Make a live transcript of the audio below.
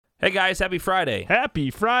Hey guys, happy Friday.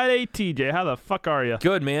 Happy Friday, TJ. How the fuck are you?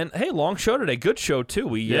 Good, man. Hey, long show today. Good show, too.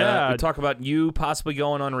 We talk about you possibly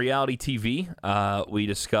going on reality TV. We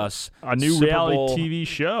discuss a new TV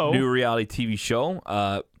show. New reality TV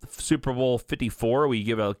show. Super Bowl 54. We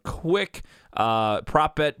give a quick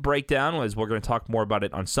prop bet breakdown as we're going to talk more about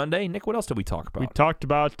it on Sunday. Nick, what else did we talk about? We talked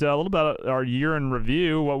about a little about our year in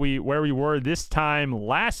review, where we were this time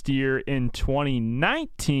last year in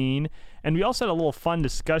 2019. And we also had a little fun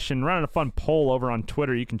discussion, running a fun poll over on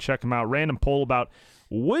Twitter. You can check them out. Random poll about,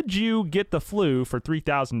 would you get the flu for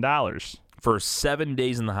 $3,000? For 7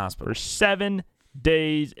 days in the hospital. For 7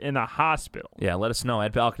 days in a hospital. Yeah, let us know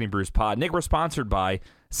at Balcony Brews Pod. Nick, we're sponsored by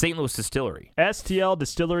St. Louis Distillery.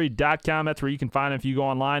 STLdistillery.com. That's where you can find them if you go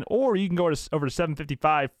online. Or you can go over to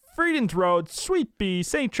 755 Freedoms Road, Suite B,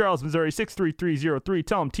 St. Charles, Missouri, 63303.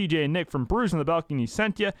 Tell them TJ and Nick from Brews on the Balcony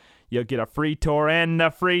sent you. You'll get a free tour and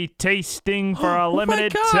a free tasting for a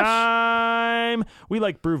limited time. We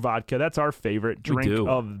like Brew Vodka. That's our favorite drink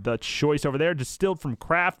of the choice over there. Distilled from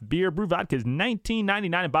craft beer. Brew Vodka is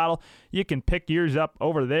 $19.99 a bottle. You can pick yours up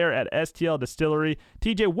over there at STL Distillery.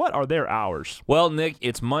 TJ, what are their hours? Well, Nick,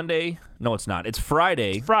 it's Monday. No, it's not. It's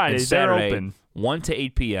Friday. It's Friday. And Saturday, they're open. 1 to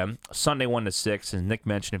 8 p.m., Sunday 1 to 6. As Nick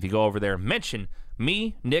mentioned, if you go over there, mention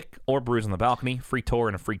me, Nick, or Brews on the Balcony, free tour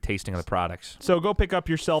and a free tasting of the products. So go pick up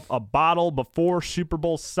yourself a bottle before Super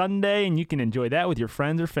Bowl Sunday, and you can enjoy that with your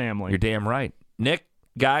friends or family. You're damn right. Nick,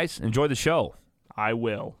 guys, enjoy the show. I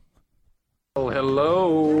will. Oh,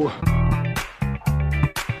 hello.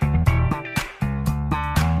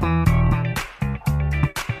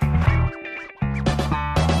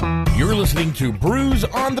 You're listening to Brews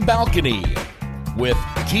on the Balcony with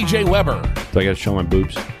TJ Weber. Do I got to show my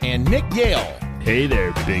boobs? And Nick Yale. Hey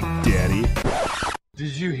there, Big Daddy.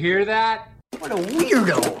 Did you hear that? What a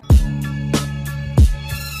weirdo.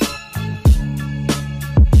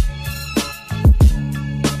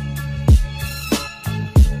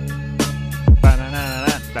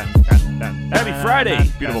 Happy Friday,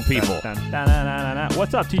 beautiful people.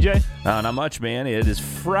 What's up, TJ? Not much, man. It is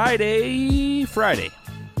Friday.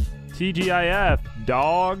 TGIF,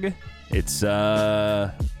 dog. It's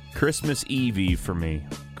Christmas Eve for me.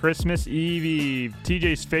 Christmas Eve.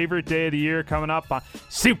 TJ's favorite day of the year coming up on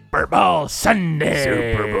Super Bowl Sunday.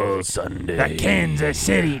 Super Bowl Sunday. The Kansas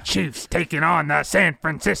City Chiefs taking on the San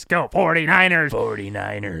Francisco 49ers.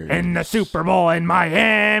 49ers. In the Super Bowl in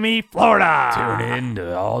Miami, Florida. Tune in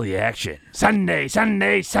to all the action. Sunday. Is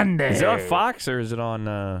it on Fox or is it on...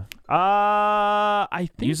 I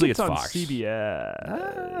think usually it's it's on Fox. CBS.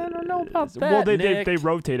 I don't know about that, Well, Nick. they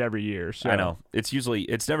rotate every year. So. I know. It's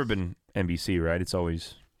never been NBC, right? It's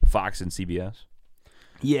always Fox and CBS.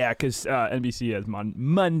 Yeah, because NBC has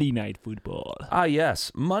Monday Night Football. Ah,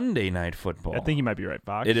 yes. Monday Night Football. I think you might be right,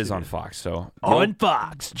 Fox. It is on Fox. So on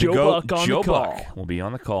Fox. Joe Buck on the call. Buck will be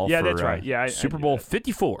on the call Yeah, for that's right. Yeah, Super Bowl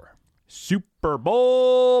 54. Super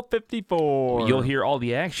Bowl 54. You'll hear all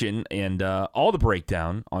the action and all the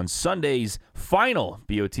breakdown on Sunday's final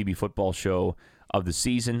BOTB football show of the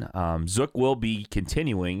season. Zook will be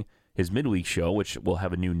continuing his midweek show, which will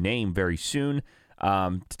have a new name very soon,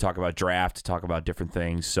 to talk about draft, to talk about different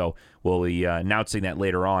things. So we'll be announcing that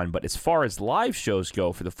later on. But as far as live shows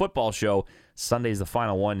go for the football show, Sunday's the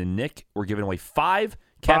final one. And Nick, we're giving away 5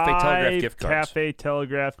 Cafe Telegraph gift cards. Cafe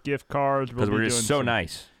Telegraph gift cards. Because we're just so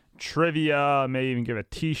nice. Trivia, maybe even give a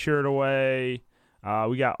T-shirt away.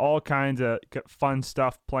 We got all kinds of fun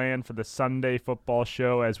stuff planned for the Sunday football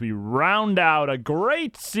show as we round out a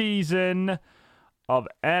great season of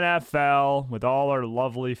NFL with all our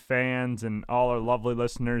lovely fans and all our lovely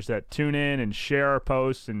listeners that tune in and share our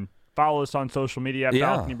posts and follow us on social media at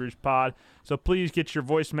Balcony Brews Pod. So please get your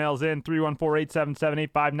voicemails in,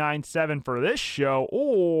 314-877-8597 for this show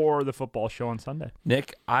or the football show on Sunday.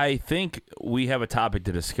 Nick, I think we have a topic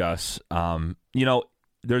to discuss.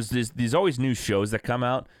 There's these always new shows that come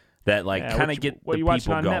out that kind of get the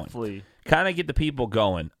people going. Netflix? Kind of get the people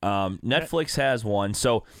going. Netflix has one.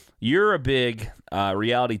 So you're a big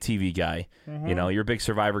reality TV guy. Mm-hmm. You're a big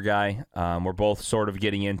Survivor guy. We're both sort of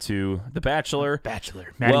getting into The Bachelor.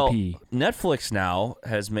 Matty P. Netflix now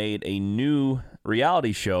has made a new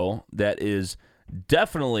reality show that is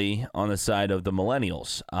definitely on the side of the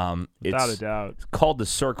millennials. Without a doubt. It's called The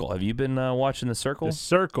Circle. Have you been watching The Circle? The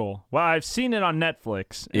Circle. Well, I've seen it on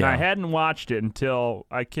Netflix, and I hadn't watched it until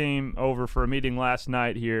I came over for a meeting last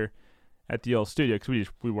night here at the old studio because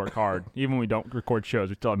we work hard. Even when we don't record shows,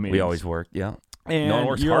 we still have meetings. We always work, yeah. And no one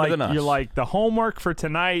works harder than us. You're like, the homework for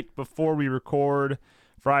tonight before we record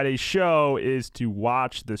Friday's show is to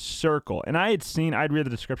watch The Circle. And I'd read the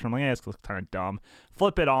description. I'm like, this looks kind of dumb.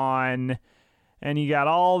 Flip it on. and you got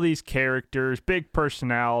all these characters, big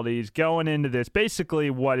personalities going into this. Basically,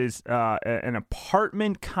 what is an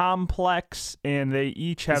apartment complex, and they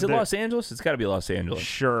each have. Is it Los Angeles? It's got to be Los Angeles.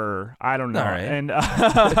 Sure, I don't know. All right. And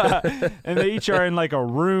and they each are in like a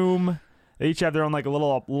room. They each have their own like a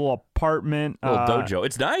little apartment. Little dojo.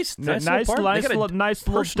 It's nice. Nice little little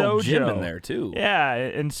personal dojo gym in there too. Yeah,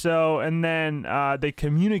 and then they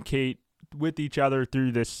communicate with each other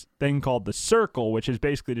through this thing called the Circle, which is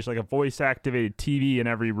basically just like a voice-activated TV in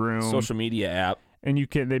every room, social media app, and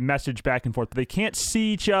they message back and forth. But they can't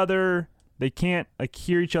see each other. They can't like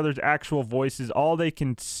hear each other's actual voices. All they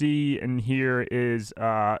can see and hear is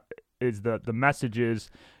the messages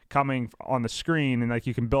coming on the screen, and like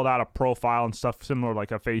you can build out a profile and stuff similar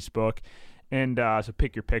like a Facebook, and so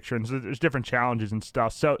pick your picture, and so there's different challenges and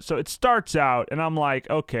stuff. So it starts out, and I'm like,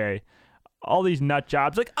 okay, all these nut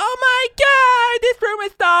jobs, like, oh my god, this room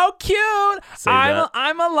is so cute.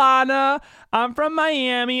 I'm Alana. I'm from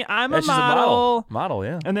Miami. I'm a model. Model,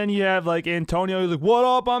 yeah. And then you have like Antonio. He's like, "What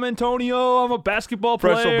up? I'm Antonio. I'm a basketball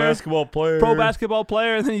player. Pro basketball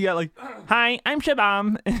player." And then you got like, "Hi, I'm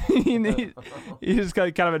Shabam." He's just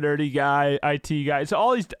kind of a nerdy guy, IT guy. So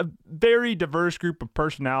all these very diverse group of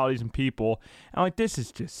personalities and people. I'm like, this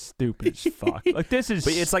is just stupid as fuck. Like this is.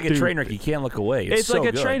 But it's like a train wreck. You can't look away. It's so like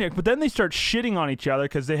a good. train wreck. But then they start shitting on each other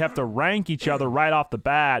because they have to rank each other right off the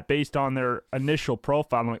bat based on their initial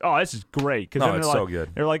profile. I'm like, oh, this is great. No, it's so good.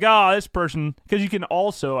 They're like, oh, this person, because you can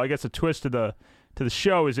also, I guess, a twist to the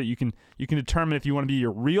show is that you can determine if you want to be your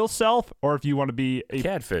real self or if you want to be a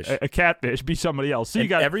catfish, be somebody else. So you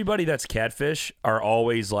got everybody that's catfish are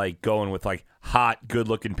always like going with like hot,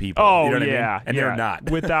 good-looking people. Oh, you know what yeah, I mean? And they're not,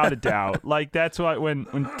 without a dout. Like that's why when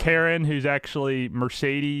Karen, who's actually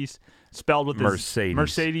Mercedes spelled with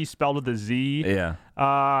Mercedes spelled with a Z, is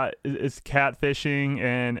catfishing,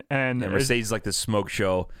 and Mercedes is like the smoke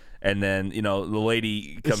show. And then, the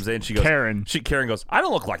lady comes in. She goes, Karen goes, I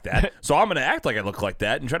don't look like that, so I'm going to act like I look like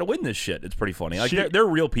that and try to win this shit. It's pretty funny. Like they're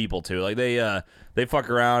real people too. Like they fuck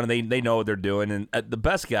around and they know what they're doing. And the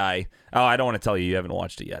best guy, I don't want to tell you haven't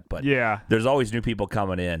watched it yet, but yeah, there's always new people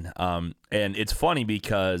coming in. And it's funny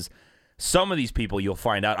because some of these people you'll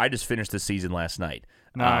find out. I just finished the season last night.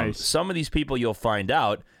 Nice. Some of these people you'll find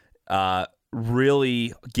out.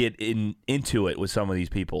 Really get into it with some of these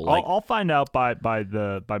people. Like, I'll find out by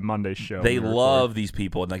Monday's show. They love these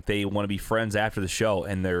people and like they want to be friends after the show,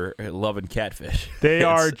 and they're loving catfish. They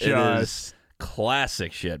are it is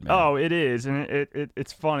classic shit, man. Oh, it is, and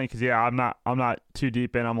it's funny because I'm not too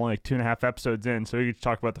deep in. I'm only like 2.5 episodes in, so we could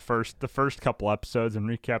talk about the first couple episodes and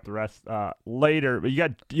recap the rest later. But you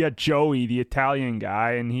got Joey, the Italian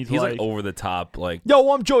guy, and he's like over the top, like,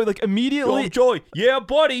 yo, I'm Joey. Like immediately, yo, I'm Joey, yeah,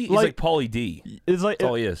 buddy. He's like Pauly D. It's like that's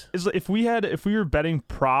all he is. It's like if we were betting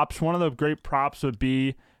props, one of the great props would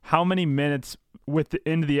be how many minutes with the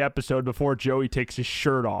end of the episode before Joey takes his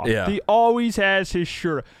shirt off. Yeah, he always has his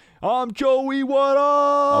shirt. I'm Joey, what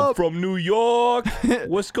up? I'm from New York.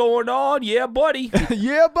 What's going on? Yeah, buddy.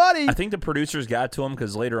 Yeah, buddy. I think the producers got to him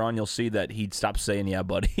because later on you'll see that he'd stop saying yeah,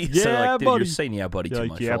 buddy. Yeah, so like, dude, buddy. You're saying yeah, buddy too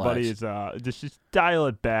much. Yeah, Relax. buddy is just dial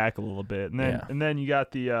it back a little bit. And then you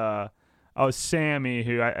got the Sammy,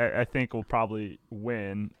 who I think will probably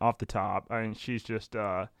win off the top. I mean, she's just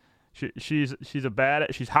she's hot, she's a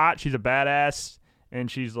badass,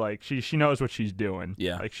 and she's like she knows what she's doing.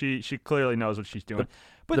 Yeah. Like she clearly knows what she's doing.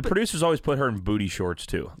 But the producers always put her in booty shorts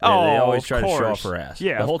too. They Oh, always of try to show course. off her ass.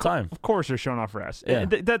 Yeah, the whole time. Of course, they're showing off her ass. Yeah.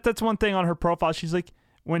 That's one thing on her profile. She's like,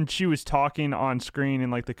 when she was talking on screen in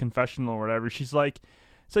like the confessional or whatever, she's like,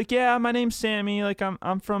 it's like, yeah, my name's Sammy. Like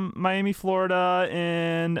I'm from Miami, Florida,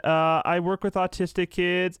 and I work with autistic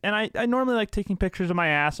kids, and I normally like taking pictures of my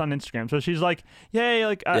ass on Instagram. So she's like, hey,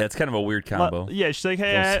 like yeah, it's kind of a weird combo. Yeah, she's like,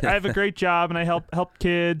 hey, I have a great job and I help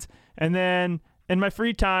kids, and then in my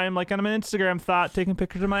free time, like on an Instagram thought, taking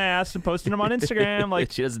pictures of my ass and posting them on Instagram.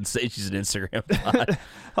 Like she doesn't say she's an Instagram thought.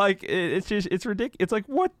 Like it's ridiculous. It's like,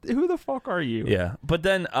 what? Who the fuck are you? Yeah, but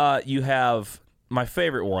then you have my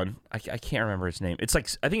favorite one. I can't remember his name. It's like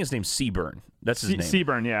I think his name's Seaburn. That's his name.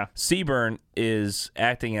 Seaburn, yeah. Seaburn is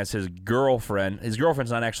acting as his girlfriend. His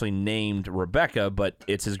girlfriend's not actually named Rebecca, but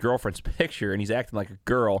it's his girlfriend's picture, and he's acting like a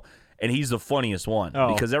girl. And he's the funniest one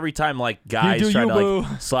because every time like guys try to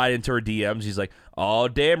like slide into her DMs, he's like, "Oh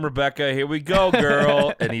damn, Rebecca, here we go,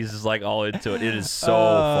 girl," and he's just like all into it. It is so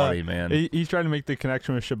funny, man. He's trying to make the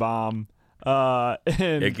connection with Shabam,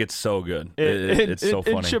 and it gets so good. It's so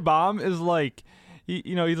funny. And Shabam is like,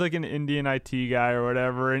 he's like an Indian IT guy or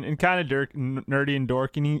whatever, and kind of nerdy and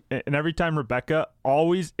dorky. And every time Rebecca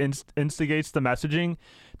always instigates the messaging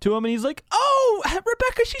to him, and he's like, "Oh,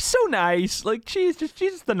 Rebecca, she's so nice. Like she's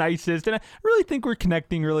just the nicest, and I really think we're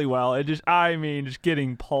connecting really well." It just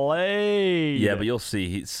getting played. Yeah, but you'll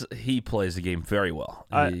see he plays the game very well.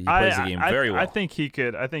 He plays the game very well. I think he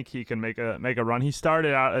can make a run. He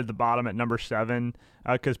started out at the bottom at number 7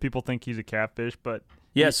 because people think he's a catfish, but.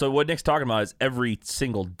 Yeah, so what Nick's talking about is every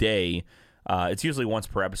single day. It's usually once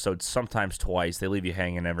per episode, sometimes twice. They leave you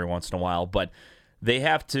hanging every once in a while, but they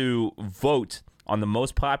have to vote on the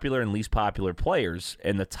most popular and least popular players,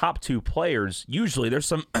 and the top 2 players, usually there's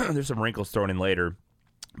some wrinkles thrown in later,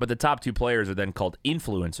 but the top 2 players are then called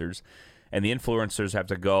influencers, and the influencers have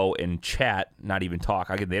to go and chat, not even talk.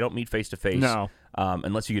 Again, they don't meet face-to-face. No.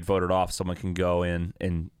 Unless you get voted off, someone can go in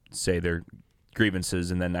and say their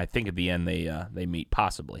grievances, and then I think at the end they meet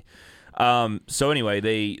possibly. So anyway,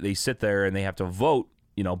 they sit there and they have to vote,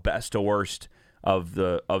 best to worst of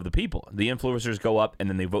the people. The influencers go up and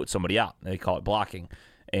then they vote somebody out. They call it blocking.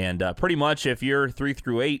 And pretty much if you're 3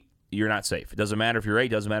 through 8, you're not safe. It doesn't matter if you're 8,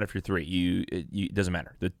 doesn't matter if you're 3. It doesn't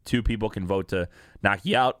matter. The 2 people can vote to knock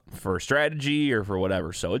you out for strategy or for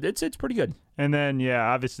whatever. So it's pretty good. And then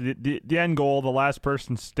obviously the end goal, the last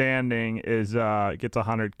person standing is gets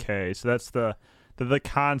 100K. So that's the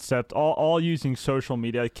concept. All using social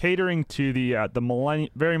media, catering to the millennial,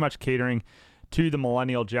 very much catering to the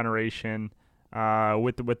millennial generation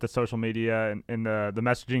with the social media and the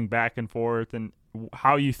messaging back and forth and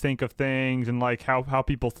how you think of things and like how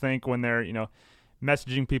people think when they're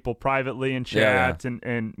messaging people privately in chats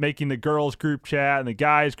and making the girls group chat and the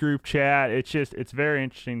guys group chat. It's very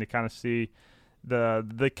interesting to kind of see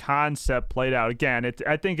the concept played out. Again,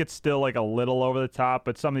 I think it's still like a little over the top,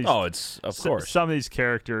 but some of these some of these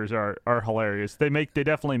characters are hilarious. They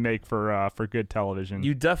definitely make for good television.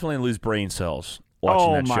 You definitely lose brain cells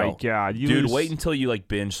watching that show. Oh my god, dude! Wait until you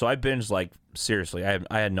binge. So I binged seriously.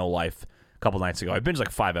 I had no life a couple nights ago. I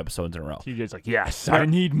binged 5 episodes in a row. TJ's like, yes, I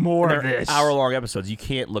need more of this. Hour-long episodes. You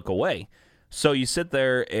can't look away. So you sit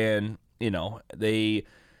there and they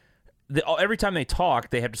every time they talk,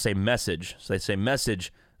 they have to say message. So they say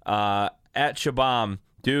message at Shabam,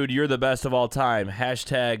 dude, you're the best of all time.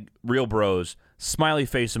 # real bros. Smiley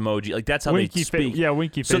face emoji. Like that's how winky they speak.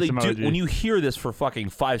 Winky face emoji. When you hear this for fucking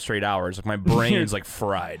 5 straight hours, my brain's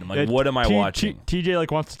fried. I'm like, what am I watching? TJ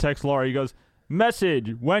wants to text Laura. He goes,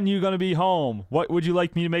 message, when you gonna be home? What would you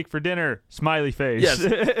like me to make for dinner? Smiley face.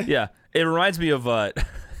 Yes. Yeah. It reminds me of what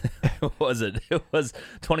was it? It was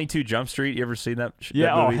 22 Jump Street. You ever seen that?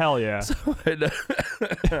 Yeah. That movie? Oh hell yeah. So,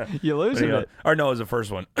 You're losing it. Or no, it was the first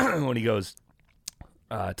one when he goes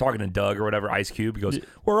talking to Doug or whatever, Ice Cube. He goes,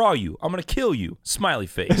 "Where are you? I'm gonna kill you." Smiley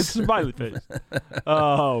face. Smiley face.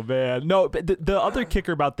 Oh man, no. But the other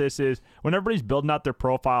kicker about this is when everybody's building out their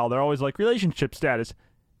profile, they're always like relationship status.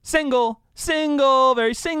 Single,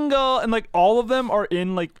 very single, and all of them are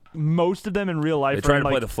in most of them in real life. They try to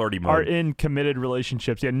play the flirty mode. Are in committed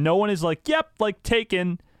relationships. Yeah, no one is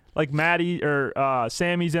taken. Maddie or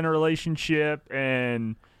Sammy's in a relationship,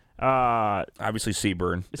 and obviously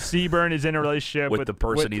Seaburn is in a relarelationship with the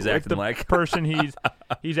person he's acting like. Person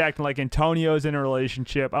he's acting like. Antonio's in a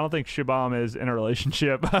relationship. I don't think Shabam is in a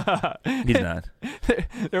relationship. He's not.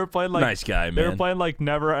 They were playing nice guy, man. They were playing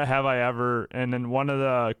Never Have I Ever, and then one of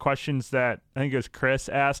the questions that I think it was Chris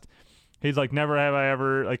asked, he's like, never have I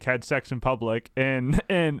ever had sex in public, and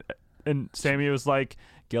Sammy was like,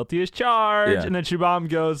 guilty as charged, and then Shabam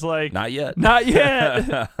goes not yet.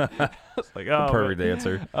 I was like, oh, perfect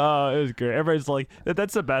answer. Oh, it was great. Everybody's like,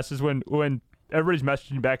 that's the best is when everybody's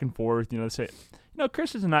messaging back and forth. They say,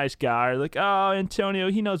 Chris is a nice guy. Or oh,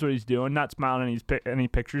 Antonio, he knows what he's doing. Not smiling at any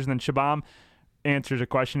pictures. And then Shabam answers a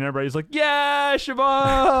question. And everybody's like, yeah,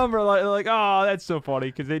 Shabam. Or like, oh, that's so funny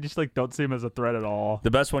because they just don't see him as a threat at all.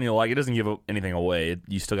 The best one you'll like. It doesn't give anything away.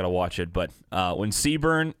 You still got to watch it. But when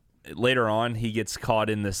Seaburn later on, he gets caught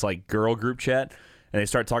in this girl group chat, and they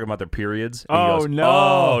start talking about their periods. And he goes, no!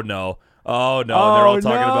 Oh no! They're all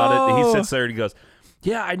talking about it. And he sits there and he goes,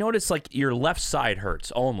 "Yeah, I noticed your left side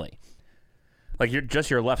hurts only, you're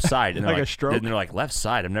just your left side." And they're a stroke. And they're like, "Left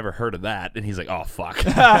side? I've never heard of that." And he's like, "Oh fuck!"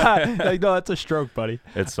 No, that's a stroke, buddy.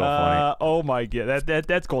 It's so funny. Oh my god,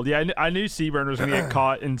 that's gold. Yeah, I knew Seaburn was gonna get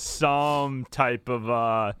caught in some type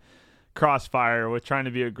of crossfire with trying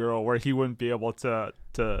to be a girl where he wouldn't be able to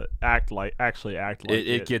actually act like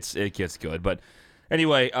it. It gets good. But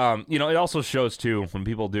anyway, it also shows too when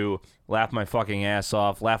people do laugh my ass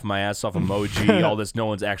off emoji, all this, no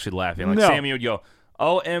one's actually laughing. No. Sammy would go,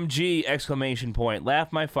 OMG! Exclamation point!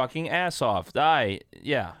 Laugh my fucking ass off. Die.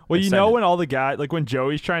 Yeah. Well, I you send know it. when all the guys, like when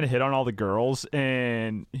Joey's trying to hit on all the girls,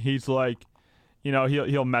 and he's like, you know,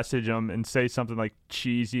 he'll message them and say something like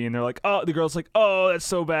cheesy, and they're like, oh, the girl's like, oh, that's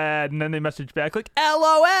so bad, and then they message back like,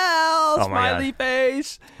 LOL, my smiley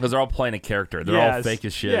face. Because they're all playing a character. They're all fake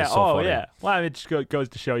as shit. Yeah. It's so funny. Yeah. Well, I mean, it just goes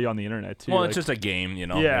to show you on the internet too. Well, like, it's just a game, you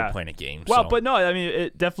know. Yeah. They're playing a game. well, so. but no, I mean,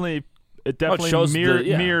 it definitely shows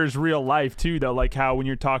mirrors real life too, though. Like how when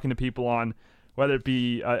you're talking to people on, whether it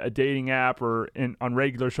be a dating app or on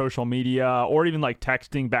regular social media, or even like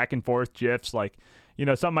texting back and forth GIFs, like, you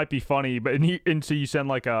know, something might be funny, but and so you send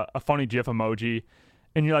like a funny GIF emoji,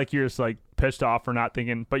 and you're just like pissed off for not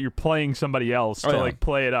thinking, but you're playing somebody else to like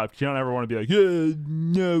play it up. You don't ever want to be like, yeah,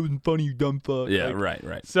 no, it wasn't funny, you dumb fuck. Yeah, like,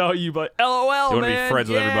 right. So you like, LOL, You want to man, be friends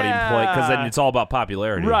with everybody and play, because then it's all about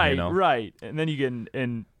popularity. right, you know? right. And then you get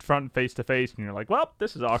in front face to face, and you're like, well,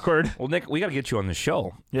 this is awkward. Well, Nick, we got to get you on the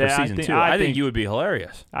show Yeah, for I season think- 2. I I think think- you would be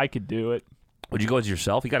hilarious. I could do it. Would you go as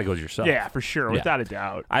yourself? You got to go as yourself. Yeah, for sure, Yeah. without a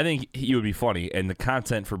doubt. I think you would be funny, and the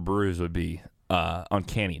content for Brews would be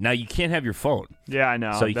uncanny. Now, you can't have your phone. Yeah, I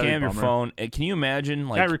know. So you That'd can't be have your a bummer. phone. And can you imagine,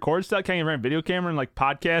 like, Can I record stuff? Can I run a video camera and like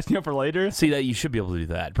podcast, you know, for later? see that you should be able to do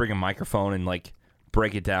that. Bring a microphone and like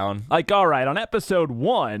break it down. Like, all right, on episode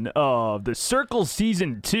 1 of The Circle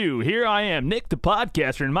Season 2, here I am, Nick the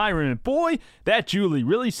podcaster, in my room. And boy, that Julie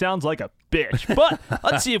really sounds like a bitch. But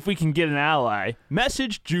let's see if we can get an ally.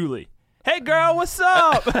 Message Julie. Hey, girl, what's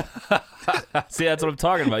up? See, that's what I'm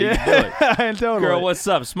talking about. You can do it. Totally. Girl, what's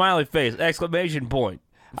up? Smiley face! Exclamation point!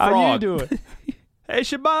 How you Frog. doing? Hey,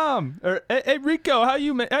 Shabam. Or, hey, Rico, how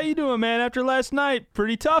you doing, man, after last night?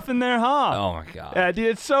 Pretty tough in there, huh? Oh my god. Yeah, dude,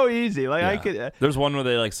 it's so easy. Like, I Yeah. could... There's one where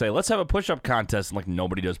they like say, "Let's have a push-up contest," and like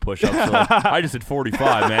nobody does push-ups. So like, I just did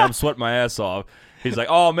 45, man. I'm sweating my ass off. He's like,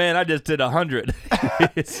 "Oh man, I just did 100."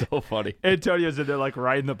 It's so funny. Antonio's in there like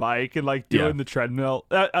riding the bike and like doing Yeah. the treadmill.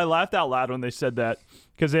 I laughed out loud when they said that,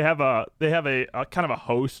 because they have a kind of a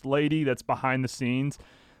host lady that's behind the scenes,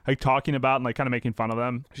 like talking about and like kind of making fun of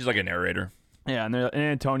them. She's like a narrator. Yeah, and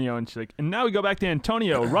Antonio, and she's like, and now we go back to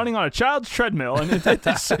Antonio running on a child's treadmill, and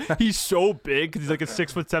he's so big because he's like a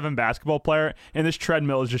 6'7" basketball player, and this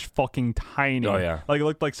treadmill is just fucking tiny. Oh, yeah. Like it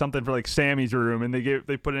looked like something for like Sammy's room, and they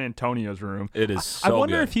put it in Antonio's room. It is I so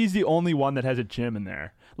wonder good. if he's the only one that has a gym in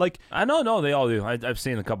there. Like, I know, no, they all do. I've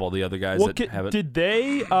seen a couple of the other guys that have it. did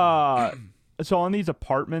they so on these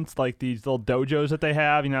apartments, like these little dojos that they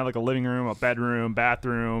have, you know, like a living room, a bedroom,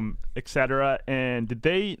 bathroom, etc., and did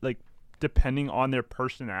they, like, depending on their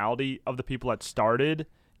personality of the people that started,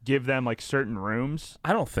 give them like certain rooms?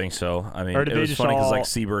 I don't think so. I mean, Or did it they was just funny because all- like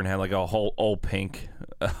Seaburn had like a whole old pink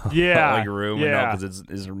Yeah, like room, yeah. because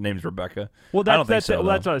his name's Rebecca. Well, I don't that's think so,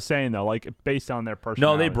 that's though. what I was saying though, like based on their No,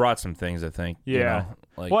 personality. they brought some things. I think. Yeah. You know,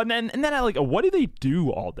 like, Well, and then I like, what do they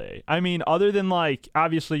do all day? I mean, other than like,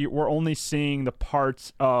 obviously we're only seeing the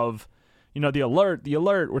parts of, you know, the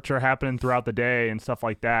alert, which are happening throughout the day and stuff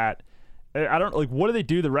like that. I don't like, what do they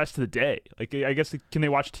do the rest of the day? Like, I guess, can they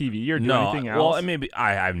watch TV or do no. anything else? Well, maybe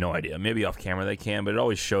I have no idea. Maybe off camera they can, but it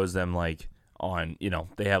always shows them like on, you know,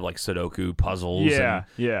 they have like Sudoku puzzles Yeah, and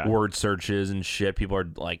yeah. word searches and shit. People are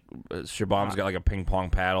like, Shabam's got like a ping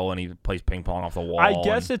pong paddle and he plays ping pong off the wall. I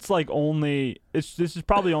guess and, it's like this is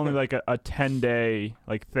probably only like a 10-day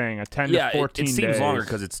like thing, a 10 yeah, to 14 it seems days. longer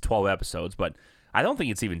because it's 12 episodes, but I don't think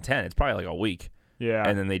it's even 10. It's probably like a week. Yeah.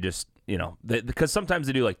 And then they just, you know, because sometimes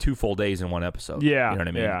they do like 2 full days in one episode. Yeah, You know what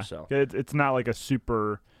I mean? Yeah. So It's not like a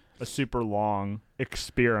super long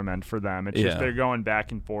experiment for them. It's just Yeah. they're going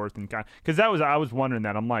back and forth and kind. Because I was wondering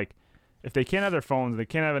that. I'm like, if they can't have their phones, they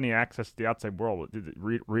can't have any access to the outside world. Did they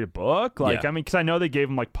read a book? Like, Yeah. I mean, because I know they gave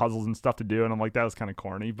them like puzzles and stuff to do, and I'm like, that was kind of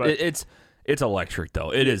corny. But it's electric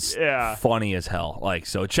though. It is Yeah. funny as hell. Like,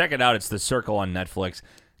 so check it out. It's The Circle on Netflix.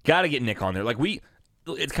 Got to get Nick on there. Like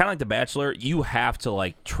it's kind of like The Bachelor. You have to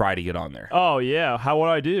like try to get on there. oh yeah, what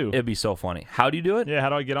do I do? It'd be so funny. How do you do it? Yeah, how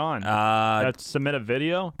do I get on? That's submit a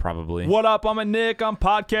video. Probably. What up? I'm a Nick. I'm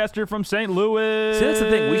podcaster from St. Louis. See, that's the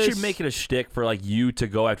thing. We should make it a shtick for like you to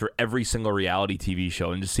go after every single reality TV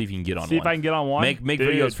show and just see if you can get on See one. if I can get on one. Make Dude.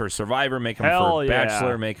 videos for Survivor. Make them Hell for yeah.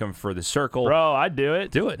 Bachelor. Make them for The Circle. Bro, I'd do it.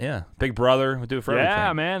 Do it. Yeah. Big Brother. We'll do it for Yeah,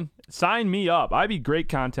 everything. man. Sign me up. I'd be great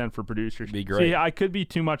content for producers. Be great. See, I could be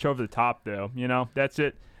too much over the top, though. You know, that's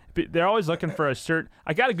it. But they're always looking for a certain.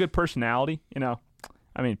 I got a good personality. You know,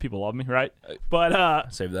 I mean, people love me, right?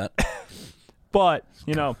 But Save that.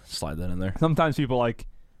 you know, Slide that in there. sometimes people like,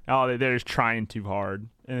 oh, they're just trying too hard,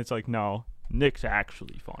 and it's like, no, Nick's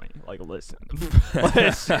actually funny. Like, listen.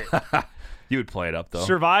 You would play it up though.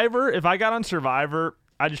 Survivor. If I got on Survivor,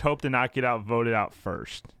 I just hope to not get voted out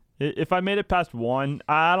first. If I made it past 1,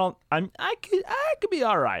 I could be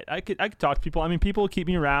all right. I could talk to people. I mean, people keep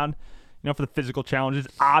me around, for the physical challenges,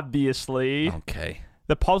 obviously. Okay.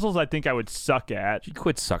 The puzzles I think I would suck at. You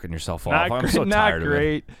quit sucking yourself off. I'm so tired of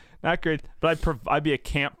it. Not great. But I'd be a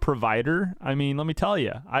camp provider. I mean, let me tell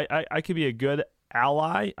you, I could be a good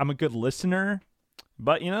ally. I'm a good listener.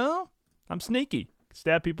 But, I'm sneaky.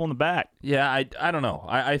 Stab people in the back. Yeah, I don't know.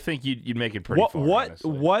 I think you'd make it pretty far,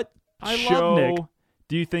 honestly. What I love show Nick.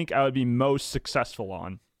 do you think I would be most successful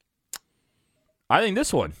on? I think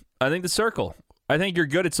this one. I think The Circle. I think you're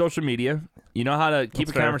good at social media. You know how to keep That's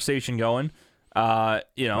a fair. conversation going. Rock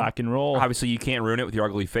and roll. Obviously, you can't ruin it with your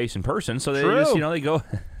ugly face in person. So they True. just,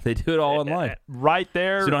 they do it all online. Right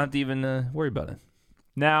there. So you don't have to even worry about it.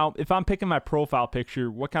 Now, if I'm picking my profile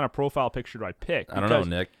picture, what kind of profile picture do I pick? I don't know,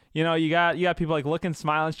 Nick. You got people like looking,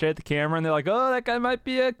 smiling straight at the camera, and they're like, "Oh, that guy might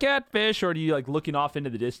be a catfish," or do you like looking off into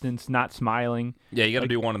the distance, not smiling? Yeah, you got to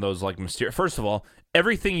do one of those like mysterious. First of all,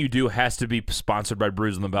 everything you do has to be sponsored by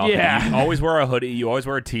Brews on the Balcony. Yeah. You always wear a hoodie. You always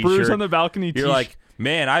wear a T-shirt. Brews on the Balcony. You're like,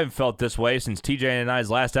 man, I haven't felt this way since TJ and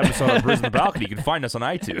I's last episode of Brews on the Balcony. You can find us on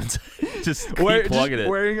iTunes. Just keep plugging it.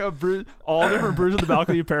 Wearing all different Brews on the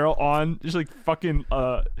Balcony apparel on, just like fucking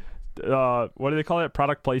what do they call it?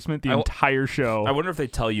 Product placement. The entire show. I wonder if they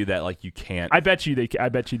tell you that like you can't. I bet you they do.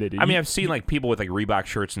 I mean, I've seen like people with like Reebok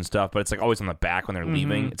shirts and stuff, but it's like always on the back when they're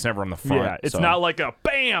leaving. It's never on the front. Yeah, it's so. not like a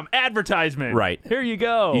bam advertisement. Right. Here you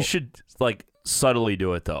go. You should like subtly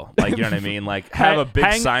do it though. Like, you know what I mean? Like have a big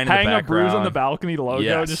sign in the background. Hang a Brews on the Balcony logo.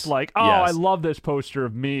 Yes. Just like, Yes. I love this poster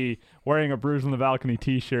of me wearing a Brews on the Balcony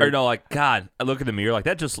T-shirt. Or no, like, God, I look in the mirror, like,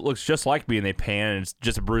 that just looks just like me, and they pan, and it's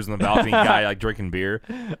just a Brews on the Balcony guy, like, drinking beer.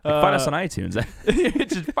 Like, find us on iTunes.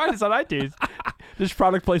 Just find us on iTunes. Just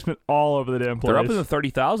product placement all over the damn place. They're up in the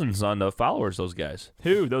 30,000s on the followers, those guys.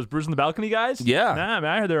 Who? Those Brews on the Balcony guys? Yeah. Nah, man,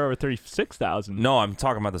 I heard they're over 36,000. No, I'm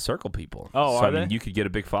talking about the Circle people. Oh, so, are I mean, they? you could get a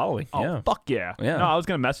big following. Oh, yeah. fuck yeah. Yeah. No, I was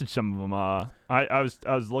going to message some of them. I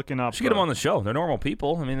was looking up. Should get them on the show. They're normal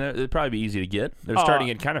people. I mean, they'd probably be easy to get. They're starting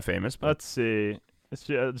to get kind of famous. But. Let's see.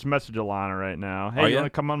 Let's message Alana right now. Hey, Are you ya?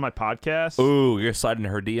 want to come on my podcast? Ooh, you're sliding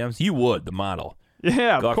into her DMs? You would, the model.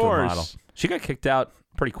 Yeah, Go of after the model. course. She got kicked out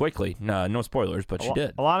pretty quickly. No spoilers, but she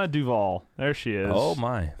did. Alana Duvall. There she is. Oh,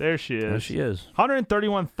 my. There she is. There she is.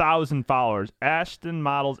 131,000 followers. Ashton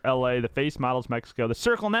Models LA, The Face Models Mexico, The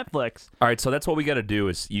Circle Netflix. All right, so that's what we got to do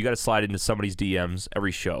is you got to slide into somebody's DMs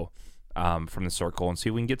every show from the Circle and see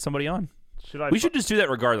if we can get somebody on. We should just do that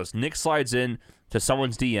regardless. Nick slides in to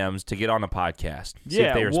someoone's DMs to get on the podcast. See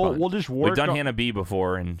if they respond. we'll just work. We've done on, Hannah B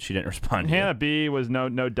before, and she didn't respond. Hannah yet. B was no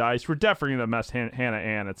dice. We're definitely gonna mess Hannah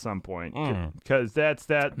Ann at some point because that's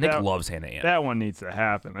that. Nick that, loves Hannah Ann. That one needs to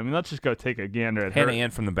happen. I mean, let's just go take a gander at Hannah her.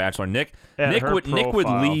 Ann from The Bachelor. Nick her would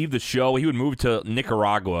profile. leave the show. He would move to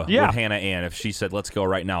Nicaragua Yeah. with Hannah Ann if she said, "Let's go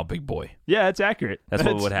right now, big boy." Yeah, it's accurate. That's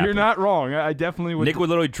what would happen. You're not wrong. I definitely would. Nick would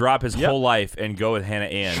literally drop his whole life and go with Hannah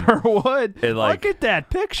Ann. Sure would. And, like- Look at that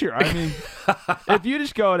picture. I mean, if you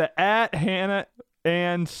just go to @Hannah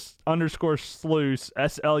Ann _ Sluice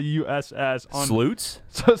SLUSS on Sleuts?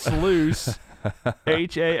 Sluice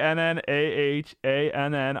HANNAHANN _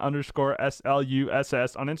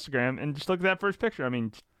 SLUSS on Instagram and just look at that first picture. I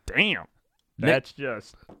mean, damn, that's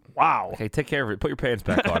just wow. Okay, take care of it. Put your pants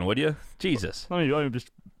back on, would you? Jesus. Let me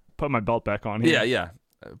just put my belt back on here. Yeah.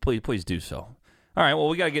 Please do so. All right, well,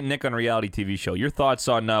 we got to get Nick on a reality TV show. Your thoughts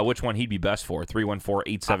on which one he'd be best for?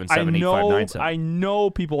 314-877-8597. I know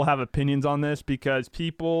people have opinions on this because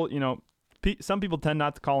people, some people tend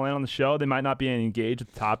not to call in on the show. They might not be engaged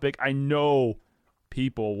with the topic. I know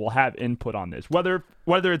people will have input on this, whether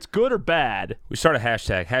it's good or bad. We start a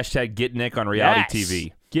hashtag get Nick on reality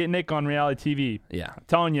TV. Get Nick on reality TV. Yeah. I'm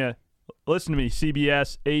telling you, listen to me,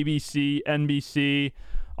 CBS, ABC, NBC,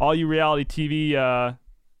 all you reality TV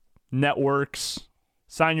networks,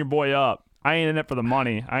 sign your boy up. I ain't in it for the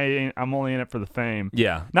money. I'm only in it for the fame.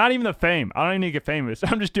 Yeah. Not even the fame. I don't even need to get famous.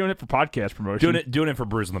 I'm just doing it for podcast promotion. Doing it for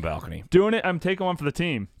Brews on the Balcony. Doing it. I'm taking one for the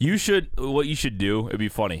team. What you should do, it'd be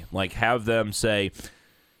funny, like have them say,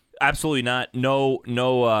 absolutely not, no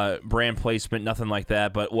brand placement, nothing like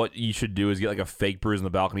that, but what you should do is get like a fake Brews on the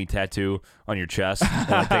Balcony tattoo on your chest. And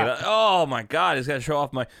take it out. Oh my God, it's got to show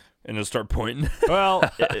off my... And they'll start pointing. Well,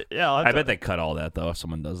 yeah. I bet they cut all that, though, if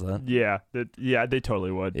someone does that. Yeah, they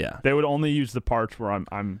totally would. Yeah. They would only use the parts where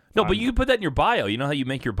I'm No, but you can put that in your bio. You know how you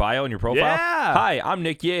make your bio in your profile? Yeah. Hi, I'm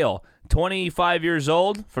Nick Yale, 25 years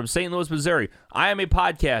old, from St. Louis, Missouri. I am a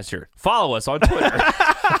podcaster. Follow us on Twitter.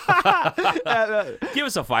 Give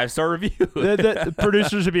us a 5-star review. the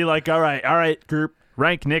producers would be like, all right, group,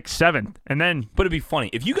 rank Nick 7th. And then... But it'd be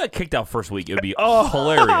funny. If you got kicked out first week, it would be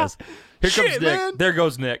hilarious. Here comes Shit, Nick. man. There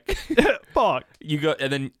goes Nick. Fuck. You go,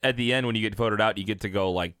 and then at the end when you get voted out, you get to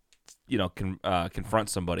go confront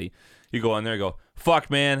somebody. You go in there and go, fuck,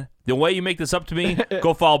 man. The way you make this up to me,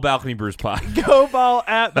 go follow Balcony Brews Pod. Go follow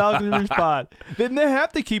at Balcony Brews Pod. Then they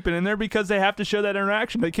have to keep it in there because they have to show that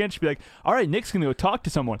interaction. They can't just be like, all right, Nick's going to go talk to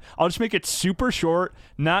someone. I'll just make it super short,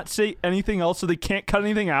 not say anything else so they can't cut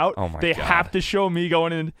anything out. Oh, my They God. have to show me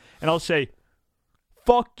going in, and I'll say,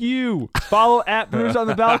 fuck you. Follow at Brews on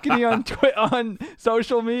the Balcony on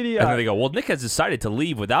social media. And then they go, well, Nick has decided to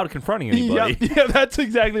leave without confronting anybody. Yeah, that's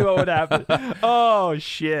exactly what would happen. Oh,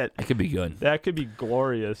 shit. That could be good. That could be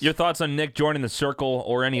glorious. Your thoughts on Nick joining the Circle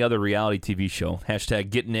or any other reality TV show? Hashtag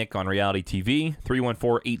Get Nick on reality TV,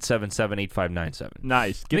 314-877-8597.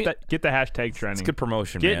 Nice. Get the hashtag trending. It's good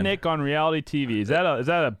promotion, Get man. Nick on reality TV. Is that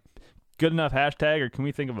a good enough hashtag, or can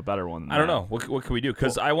we think of a better one? Than I don't that? know. What can we do?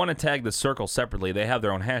 Because I want to tag the Circle separately. They have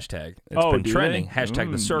their own hashtag. It's Oh, been do trending. they?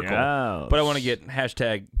 Hashtag the Circle. Yes. But I want to get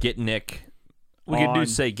hashtag Get Nick. We could do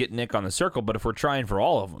say Get Nick on the Circle, but if we're trying for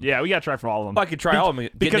all of them, Yeah, we gotta try for all of them. I could try all of them.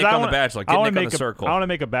 Get because Nick I on wanna- the Bachelor. I Get wanna Nick on make the Circle. I want to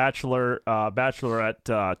make a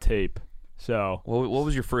bachelorette tape. So What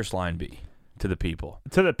was your first line be to the people?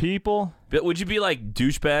 to the people, But would you be like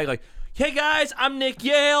douchebag, like, hey guys, I'm Nick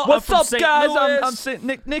Yale. what's I'm from up, St. guys? Louis.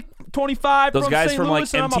 I'm Nick 25 Those from guys St. from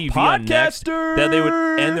Louis, like and MTV I'm a on Next, podcaster. that they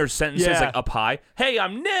would end their sentences Yeah. like up high. Hey,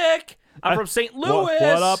 I'm Nick. I'm from St. Louis.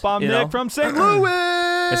 What up? I'm You Nick know? from St. Louis.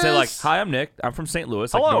 And say like, hi, I'm Nick. I'm from St.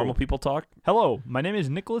 Louis. Like Hello. normal people talk. Hello, my name is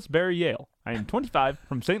Nicholas Barry Yale. I am 25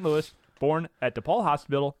 from St. Louis, born at DePaul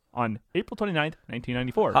Hospital on April 29th,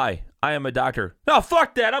 1994. Hi, I am a doctor. No,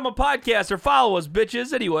 fuck that. I'm a podcaster. Follow us,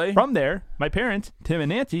 bitches. Anyway. From there, my parents, Tim and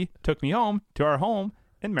Nancy, took me home to our home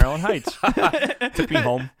in Maryland Heights. Took me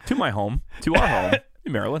home, to our home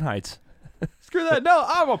in Maryland Heights. Screw that. No,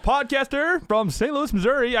 I'm a podcaster from St. Louis,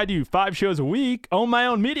 Missouri. I do 5 shows a week, own my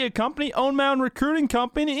own media company, own my own recruiting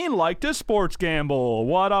company, and like to sports gamble.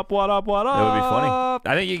 What up, what up, what up? That would be funny.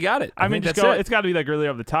 I think you got it. I mean, think just that's go. It's got to be like really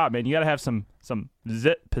over the top, man. You got to have some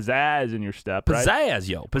pizzazz in your step, right? Pizzazz,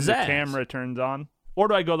 yo. The Pizzazz. camera turns on. Or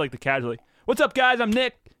do I go like the casually? What's up, guys? I'm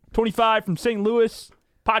Nick, 25 from St. Louis,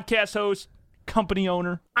 podcast host, company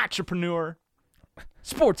owner, entrepreneur,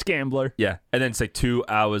 sports gambler. Yeah. And then say 2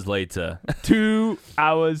 hours later. 2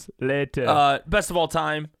 hours later. Best of all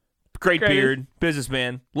time. Great Greatest. beard.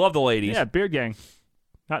 Businessman. Love the ladies. Yeah, beard gang.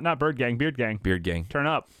 Not bird gang, beard gang. Beard gang. Turn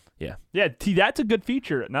up. Yeah. Yeah, that's a good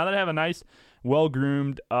feature. Now that I have a nice,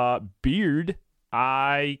 well-groomed beard,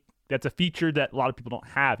 that's a feature that a lot of people don't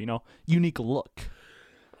have, unique look.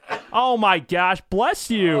 Oh my gosh, bless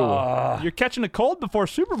you. You're catching a cold before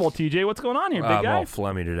Super Bowl, TJ. What's going on here, big I'm guy? all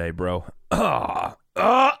phlegmy today, bro. Oh,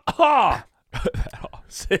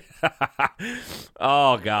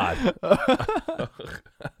 God.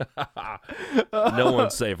 No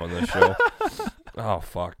one's safe on this show. Oh,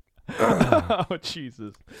 fuck. Oh,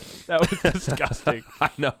 Jesus. That was disgusting. I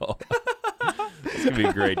know. It's going to be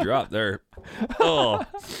a great drop there. Oh.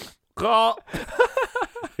 Oh.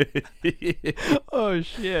 Oh,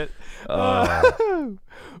 shit. Mics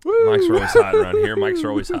Woo. are always hot around here. Mics are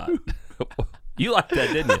always hot. You like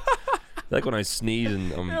that, didn't you? Like when I sneeze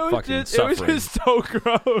and I'm fucking suffering. It was just so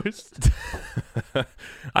gross.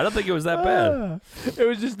 I don't think it was that bad. It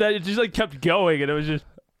was just that it just like kept going, and it was just.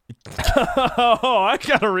 Oh, I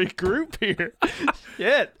gotta regroup here.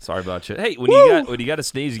 Shit, Sorry about you. Hey, when you got to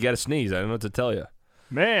sneeze, you got to sneeze. I don't know what to tell you.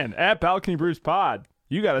 man! At Balcony Brews Pod,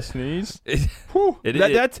 you gotta sneeze. Whew. It-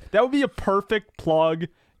 That would be a perfect plug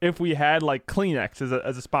if we had like Kleenex as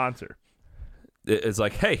a sponsor. It's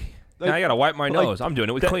like, hey, Like- I got to wipe my like, nose. I'm doing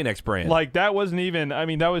it with that- Kleenex brand. Like that wasn't even. I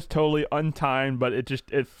mean, that was totally untimed, but it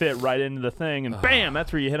fit right into the thing, and bam!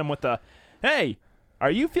 That's where you hit him with the, hey. Are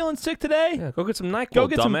you feeling sick today? Yeah, go get some NyQuil, Go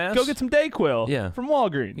get dumbass. some Dayquil. Yeah. From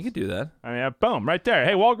Walgreens. You could do that. I mean, boom, right there.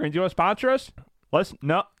 Hey, Walgreens, you want to sponsor us?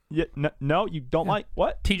 No, you don't like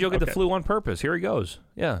what? TJ will get the Okay. flu on purpose. Here he goes.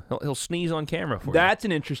 Yeah, he'll sneeze on camera for That's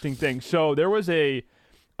an interesting thing. So there was a,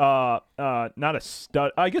 not a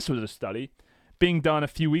study. I guess it was a study being done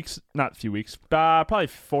probably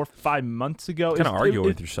 4 or 5 months ago. Kind of arguing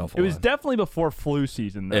with yourself. It was definitely before flu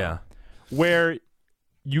season, though. Yeah. Where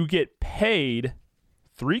you get paid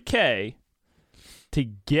 $3,000 to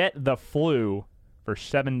get the flu for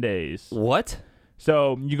 7 days. What?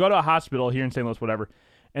 So you go to a hospital here in St. Louis, whatever,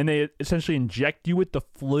 and they essentially inject you with the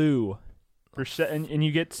flu and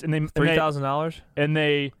you get and they $3,000? and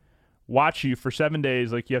they watch you for 7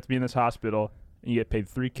 days. Like you have to be in this hospital and you get paid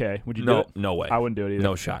 $3,000. Would you do it? No way. I wouldn't do it either.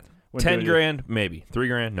 No shot. Wouldn't do it either. $10,000 maybe.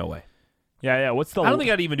 $3,000 no way. Yeah. What's the? I don't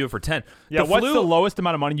think I'd even do it for 10. Yeah. The What's flu, the lowest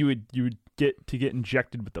amount of money you would get to get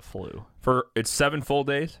injected with the flu? it's 7 full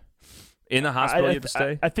days In the hospital, you have to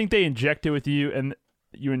stay? I think they inject it with you, and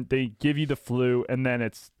they give you the flu, and then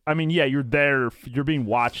it's. I mean, yeah, you're there. You're being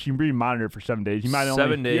watched. You're being monitored for 7 days. You might only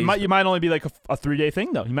 7 days. You might only be like a 3-day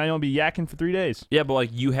thing though. You might only be yakking for 3 days. Yeah, but like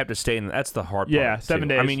you have to stay in. That's the hard part. Yeah, 7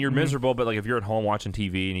 days. I mean, you're miserable, but like if you're at home watching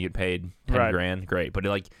TV and you get paid $10,000, great. But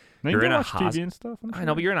like you're in a TV and stuff. I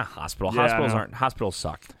know, but you're in a hospital. Yeah, Hospitals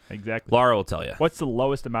suck. Exactly. Laura will tell you. What's the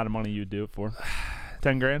lowest amount of money you'd do it for?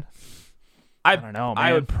 $10,000. I don't know, man.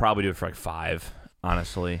 I would probably do it for like 5.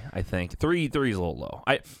 Honestly, I think 3 is a little low.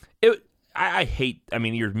 I hate. I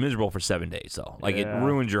mean, you're miserable for 7 days though. Like it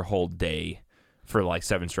ruins your whole day for like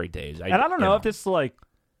 7 straight days. And I don't know if it's like.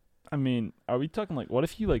 I mean, are we talking like what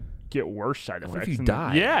if you like get worse side effects? What if you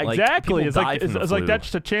die? Yeah, like, exactly. It's like it's like that's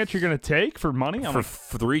just a chance you're gonna take for money. For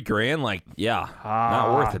 $3,000, like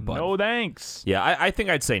not worth it. Bud. No thanks. Yeah, I think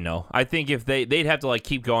I'd say no. I think if they'd have to like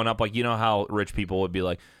keep going up, like you know how rich people would be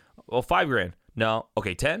like, well, $5,000. No,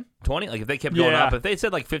 okay, 10, 20. Like if they kept going up, if they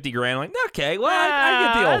said like $50,000, like okay, well, I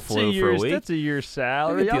get the old flu for a week. That's a year's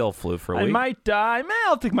salary. I get the old flu for a week. I might die. Man,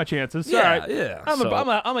 I'll take my chances. Yeah, all right. yeah.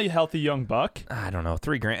 I'm a healthy young buck. I don't know,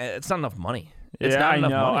 $3,000. It's not enough money. It's yeah, not I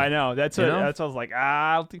enough know. money. I know. That's what I was like.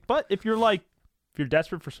 I'll take. But if you're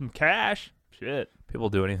desperate for some cash, shit. People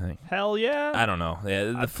do anything. Hell yeah. I don't know.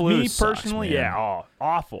 Yeah, the flu. Me sucks, personally, man. yeah. Oh,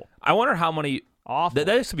 awful. I wonder how many. Awful.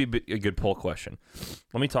 That used to be a good poll question.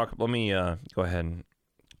 Let me go ahead and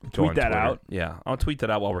tweet that out. Yeah, I'll tweet that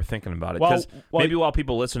out while we're thinking about it. Well, Because maybe while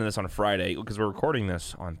people listen to this on a Friday, because we're recording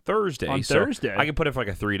this on Thursday. Thursday, I can put it for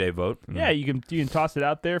like a 3-day vote. Yeah, you can toss it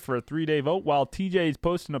out there for a 3-day vote. While TJ is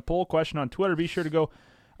posting a poll question on Twitter, be sure to go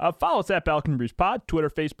follow us at Balcony Brews Pod, Twitter,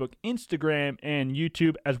 Facebook, Instagram, and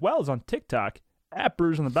YouTube, as well as on TikTok at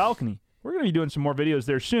Brews on the Balcony. We're going to be doing some more videos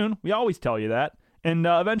there soon. We always tell you that. And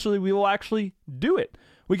eventually we will actually do it.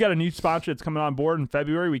 We got a new sponsor that's coming on board in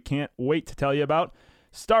February we can't wait to tell you about.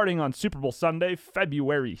 Starting on Super Bowl Sunday,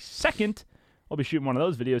 February 2nd. I'll be shooting one of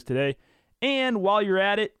those videos today. And while you're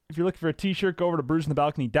at it, if you're looking for a t-shirt, go over to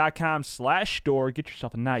brewsonthebalcony.com/store. Get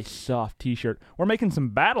yourself a nice, soft t-shirt. We're making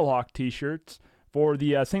some Battlehawk t-shirts for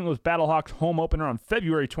the St. Louis Battlehawks home opener on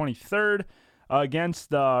February 23rd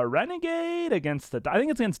against the Renegade, I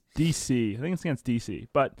think it's against DC.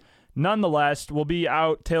 But nonetheless, we'll be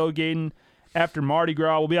out tailgating after Mardi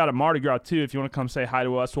Gras. We'll be out at Mardi Gras, too, if you want to come say hi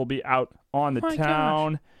to us. We'll be out on the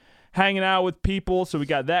town, hanging out with people. So we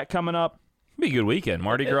got that coming up. It'll be a good weekend.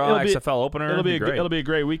 Mardi Gras, XFL opener. It'll be a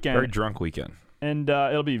great weekend. Very drunk weekend. And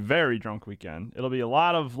it'll be a very drunk weekend. It'll be a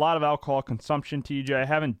lot of alcohol consumption, TJ. I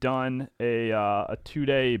haven't done a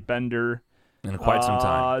 2-day bender in quite some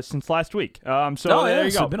time. Since last week. There you go.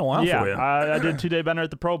 It's been a while for you. I did a 2-day bender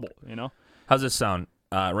at the Pro Bowl, you know. How's this sound?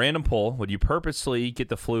 Random poll. Would you purposely get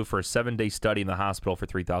the flu for a 7-day study in the hospital for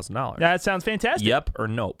 $3,000? That sounds fantastic. Yep or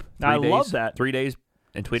nope? Love that. 3 days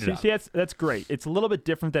and tweet it out. See, that's great. It's a little bit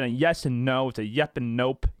different than a yes and no. It's a yep and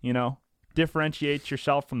nope, you know. Differentiates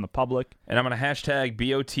yourself from the public. And I'm going to hashtag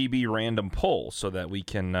BOTB random poll so that we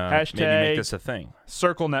can maybe make this a thing.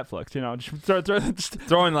 Circle Netflix, you know. Just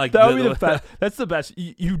throwing like that would be the best. That's the best.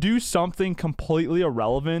 You do something completely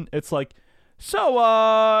irrelevant. It's like,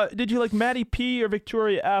 so did you like Maddie P or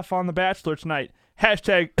Victoria F on The Bachelor tonight?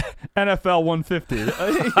 Hashtag NFL 150.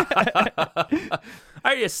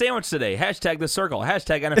 I ate a sandwich today. Hashtag The Circle.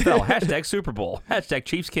 Hashtag NFL. Hashtag Super Bowl. Hashtag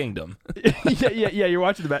Chiefs Kingdom. yeah. You're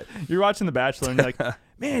watching The Bachelor, and you're like,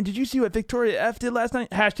 man, did you see what Victoria F did last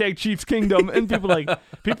night? Hashtag Chiefs Kingdom. And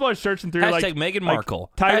people are searching through hashtag Meghan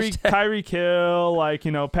Markle. Tyreek Hill, like,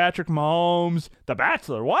 you know, Patrick Mahomes, The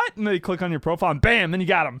Bachelor. What? And they click on your profile, and bam, then you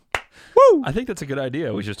got him. Woo! I think that's a good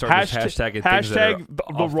idea. We should start just hashtagging things that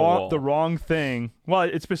are the wrong thing. Well,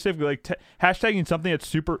 it's specifically like hashtagging something that's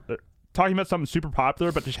super. Talking about something super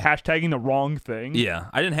popular, but just hashtagging the wrong thing. Yeah,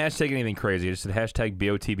 I didn't hashtag anything crazy. I just said hashtag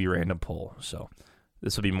BOTB random poll. So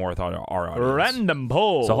this will be more with our audience. Random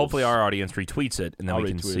poll. So hopefully our audience retweets it, and then we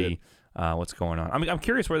can see what's going on. I mean, I'm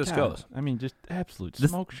curious where this goes. I mean, just absolute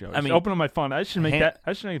smoke show. I mean, open up my phone. I should make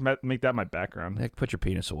that my background. Nick, put your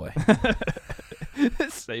penis away.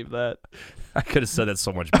 Save that. I could have said that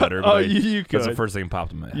so much better. You could. That's the first thing that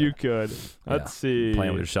popped in my head. You could. Let's see.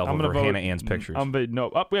 Playing with yourself over Hannah Ann's pictures.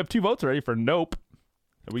 Nope. We have 2 votes already for nope.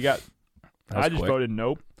 We got. I just voted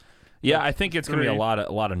nope. Yeah, I think it's going to be a lot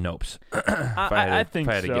of nopes. I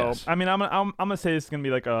think so. Guess. I mean, I'm gonna say it's going to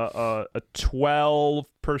be like a 12%,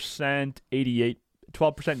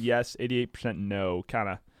 12% yes, 88% no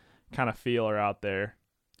kind of feeler out there.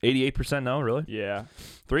 88% no, really? Yeah.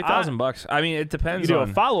 $3,000. I mean, it depends. You do a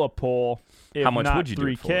follow-up poll. How much would you do?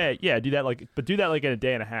 $3K. Yeah, do that like in a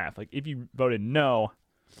day and a half. Like if you voted no,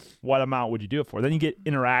 what amount would you do it for? Then you get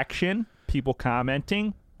interaction, people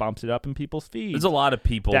commenting. bumps it up in people's feeds. There's a lot of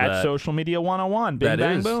people That's social media 101. Bing,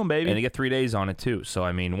 bang, boom, baby. And they get 3 days on it, too. So,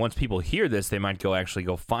 I mean, once people hear this, they might actually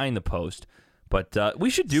go find the post. But we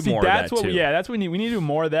should do more of that, too. That's what we need. We need to do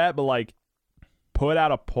more of that, but, like, put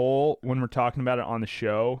out a poll when we're talking about it on the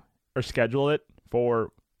show or schedule it for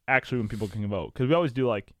actually when people can vote. Because we always do,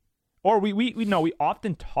 like, or we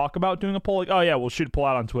often talk about doing a poll. Like, oh, yeah, we'll shoot a poll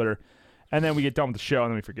out on Twitter. And then we get done with the show, and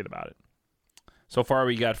then we forget about it. So far,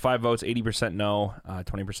 we got 5 votes, 80% no,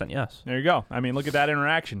 20% yes. There you go. I mean, look at that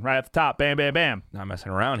interaction right at the top. Bam, bam, bam. Not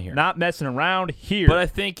messing around here. Not messing around here. But I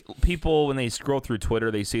think people, when they scroll through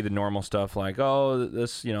Twitter, they see the normal stuff like, oh,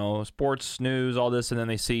 this, sports news, all this, and then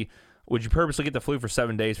they see, would you purposely get the flu for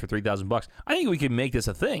 7 days for $3,000? I think we could make this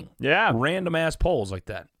a thing. Yeah. Random-ass polls like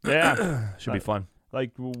that. Yeah. Should be fun.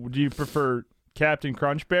 Like, do you prefer Captain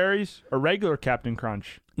Crunch berries or regular Captain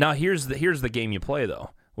Crunch? Now, here's the game you play, though,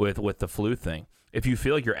 with the flu thing. If you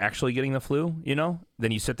feel like you're actually getting the flu,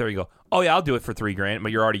 then you sit there and you go, oh, yeah, I'll do it for $3,000,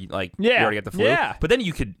 but you're already, you already got the flu. Yeah. But then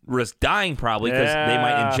you could risk dying probably because they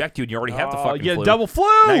might inject you and you already have the fucking you flu. get double flu.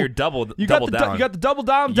 Now you're double down. You got the double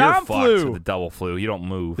down You're dom fucked flu. with the double flu. You don't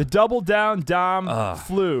move. The double down dom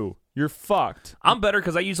flu. You're fucked. I'm better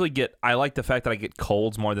because I like the fact that I get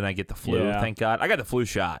colds more than I get the flu, thank God. I got the flu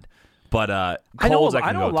shot. But colds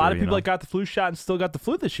I know a lot of people that got the flu shot and still got the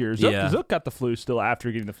flu this year. Zook got the flu still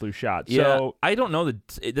after getting the flu shot. Yeah, so I don't know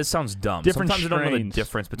this sounds dumb. Different Sometimes I don't know the strains.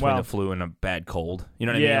 difference between the flu and a bad cold. You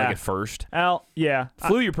know what I mean? Like at first. Yeah.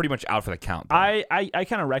 Flu, you're pretty much out for the count. Though. I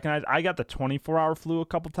kind of recognize. I got the 24-hour flu a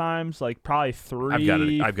couple times, like probably 4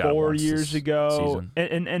 years ago.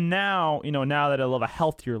 And now, now that I live a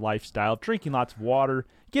healthier lifestyle, drinking lots of water,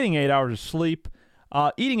 getting 8 hours of sleep,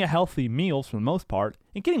 eating a healthy meals for the most part,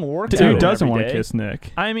 and getting worked out. Who doesn't want to kiss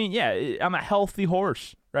Nick? I mean, yeah, I'm a healthy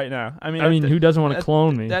horse right now. I mean, who doesn't want to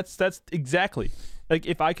clone me? That's exactly. Like,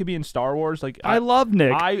 if I could be in Star Wars, like I love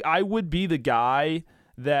Nick. I would be the guy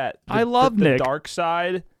that love the Nick. dark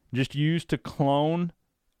side just used to clone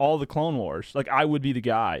all the Clone Wars. Like, I would be the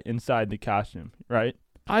guy inside the costume, right?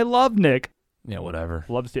 I love Nick. Yeah, whatever.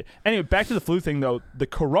 Love to see it. Anyway, back to the flu thing though. The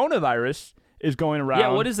coronavirus is going around. Yeah,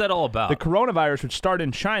 what is that all about? The coronavirus, which started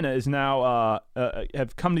in China, is now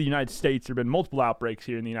have come to the United States. There have been multiple outbreaks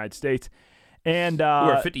here in the United States. And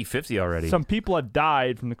we're 50-50 already. Some people have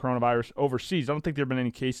died from the coronavirus overseas. I don't think there have been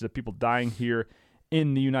any cases of people dying here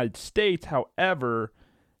in the United States. However,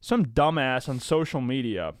 some dumbass on social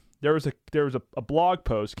media, there was a blog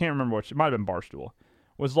post, can't remember which, it might have been Barstool,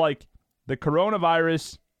 was like, the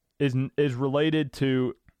coronavirus is related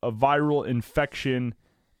to a viral infection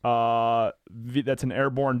that's an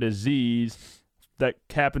airborne disease that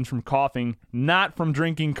happens from coughing, not from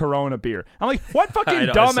drinking Corona beer. I'm like, what fucking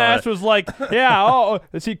dumbass was like,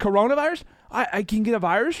 see, coronavirus? I can get a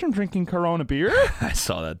virus from drinking Corona beer? I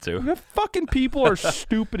saw that too. The fucking people are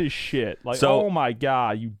stupid as shit. Like, oh my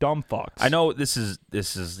God, you dumb fucks. I know this is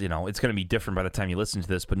it's going to be different by the time you listen to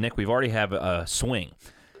this, but Nick, we've already have a swing.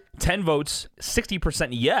 10 votes, 60%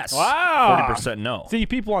 yes. Wow. 40% no. See,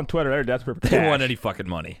 people on Twitter, they're desperate for cash. They don't want any fucking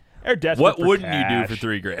money. They're desperate What for wouldn't cash. you do for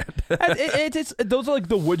 $3,000? it's those are like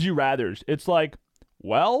the would you rathers. It's like,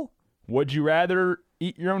 well, would you rather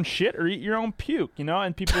eat your own shit or eat your own puke?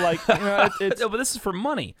 And people like, it's no, but this is for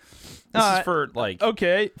money. This is for like,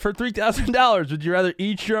 okay, for $3,000, would you rather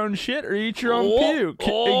eat your own shit or eat your own puke?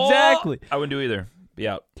 Exactly. I wouldn't do either.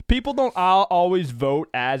 Yeah. People don't always vote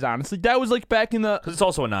as honestly. That was like back in the because it's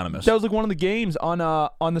also anonymous. That was like one of the games on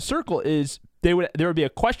the Circle is there would be a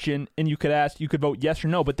question and you could vote yes or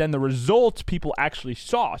no, but then the results people actually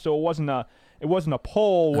saw. So it wasn't a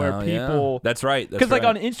poll where people. Yeah. That's right. Because like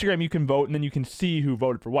on Instagram you can vote and then you can see who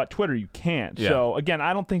voted for what. Twitter you can't. Yeah. So again,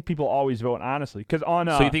 I don't think people always vote honestly. Because on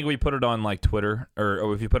so you think we put it on like Twitter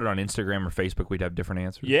or if you put it on Instagram or Facebook, we'd have different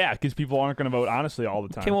answers? Yeah, because people aren't going to vote honestly all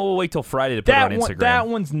the time. Okay, well we'll wait till Friday to put it on Instagram. That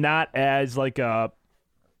one's not as like a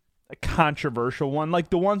controversial one, like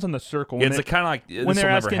the ones on the Circle. Yeah, it's kind of like this will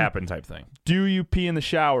never happen type thing. Do you pee in the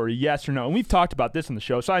shower? Yes or no? And we've talked about this on the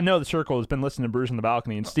show, so I know the Circle has been listening to Brews on the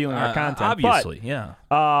Balcony and stealing our content. Obviously, but, yeah.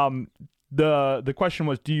 The question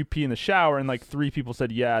was, do you pee in the shower? And like 3 people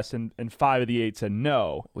said yes, and 5 of the 8 said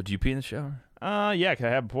no. Would you pee in the shower? Yeah, cause I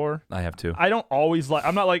have before. I have too. I don't always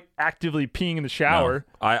I'm not like actively peeing in the shower.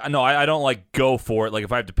 No, I don't like go for it. Like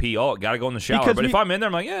if I have to pee, gotta go in the shower. But if I'm in there,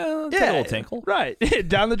 I'm like, take a little tinkle. Right,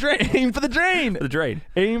 down the drain. Aim for the drain. The drain.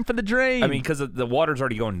 Aim for the drain. I mean, because the water's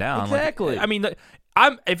already going down. Exactly. Like, I mean,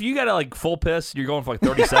 if you got like full piss, you're going for like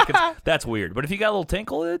 30 seconds. That's weird. But if you got a little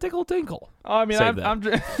tinkle, take a little tinkle. Oh, I mean, I'm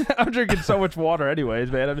drinking so much water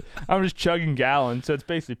anyways, man. I'm just chugging gallons, so it's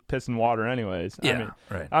basically pissing water anyways. Yeah, I mean,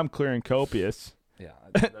 right. I'm clearing copious.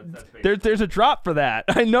 Yeah, there's a drop for that.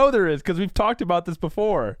 I know there is because we've talked about this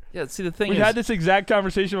before. Yeah, see the thing We've is, had this exact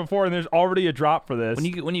conversation before, and there's already a drop for this.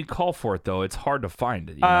 when you call for it though, it's hard to find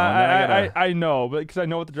it. You know? And then I know, but because I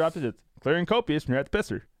know what the drop is. It's clear and copious, and you're at the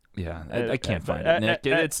pisser. Yeah, I can't find it, Nick.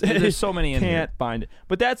 There's so many in here. Can't find it,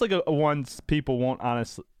 but that's like a one people won't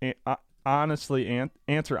honestly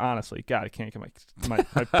answer honestly. God, I can't get my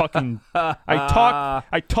fucking.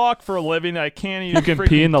 I talk for a living. I can't even. You can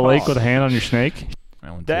pee in the lake with a hand on your snake.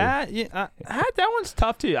 That one's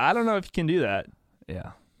tough too. I don't know if you can do that.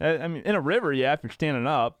 Yeah. I mean, in a river, yeah, if you're standing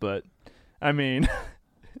up, but I mean,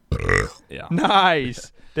 yeah.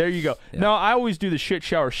 Nice. There you go. Yeah. No, I always do the shit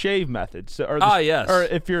shower shave method. So, yes. Or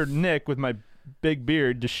if you're Nick with my big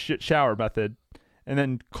beard, just shit shower method, and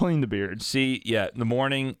then clean the beard. See, yeah, in the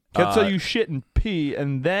morning. So you shit and pee,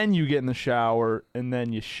 and then you get in the shower, and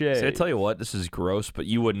then you shave. See, I tell you what, this is gross, but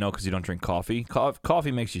you wouldn't know because you don't drink coffee.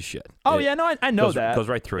 Coffee makes you shit. Oh, yeah, no, I know that. It goes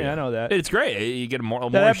right through you. I know that. It's great. You get more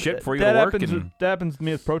shit before you go to work. That happens to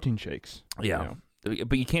me with protein shakes. Yeah. You know.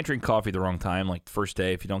 But you can't drink coffee the wrong time, like the first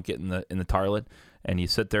day if you don't get in the toilet. And you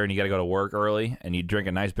sit there and you got to go to work early, and you drink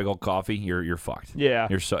a nice big old coffee, you're fucked. Yeah.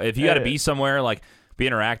 If you got to be somewhere, like be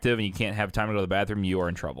interactive, and you can't have time to go to the bathroom, you are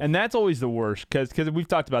in trouble. And that's always the worst because we've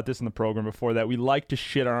talked about this in the program before that we like to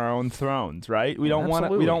shit on our own thrones, right? We don't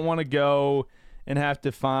want to go and have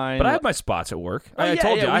to find. But I have my spots at work. I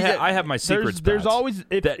told you I have my secret spots. There's always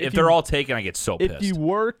if they're all taken, I get so pissed. If you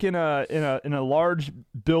work in a large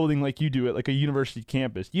building like you do at like a university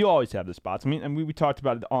campus, you always have the spots. I mean, and we talked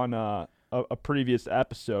about it on a previous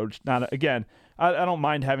episode. Not again. I don't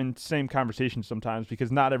mind having the same conversations sometimes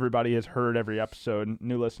because not everybody has heard every episode,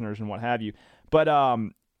 new listeners and what have you. But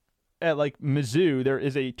at like Mizzou, there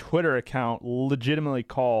is a Twitter account legitimately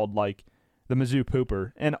called like the Mizzou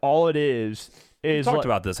Pooper, and all it is we talked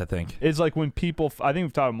about this. I think is like when people. I think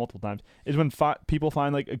we've talked about it multiple times. Is when people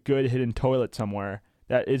find like a good hidden toilet somewhere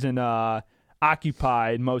that isn't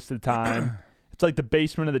occupied most of the time. It's like the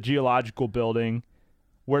basement of the geological building,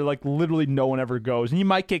 where like literally no one ever goes, and you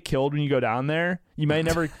might get killed when you go down there. You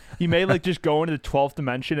may like just go into the 12th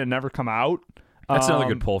dimension and never come out. That's another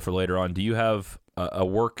good poll for later on. Do you have a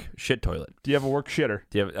work shit toilet? Do you have a work shitter?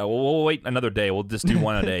 Do you have? We'll wait another day. We'll just do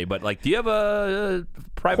one a day. But like, do you have a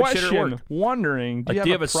private shitter at work? Wondering, do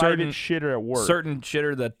you have a private shitter at work? Certain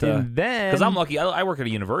shitter that. And then, because I'm lucky, I work at a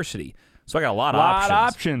university. So I got a lot of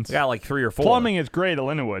options. I got like 3 or 4. Plumbing is great at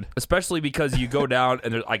Lindenwood. Especially because you go down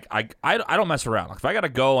and there's like I don't mess around. Like if I gotta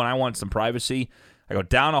go and I want some privacy, I go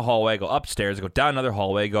down a hallway, I go upstairs, I go down another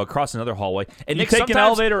hallway, go across another hallway. And you take an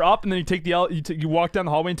elevator up, and then you take you walk down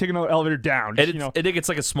the hallway and take another elevator down. Just, I think it's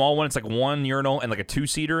like a small one. It's like one urinal and like a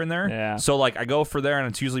 2-seater in there. Yeah. So like I go for there, and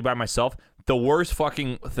it's usually by myself. The worst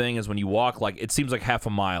fucking thing is when you walk like it seems like half a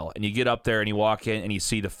mile, and you get up there and you walk in and you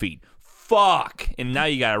see the feet. Fuck! And now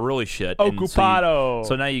you got to really shit. Occupado.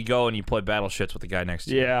 So now you go and you play battle shits with the guy next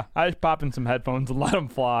to you. Yeah, I just pop in some headphones and let them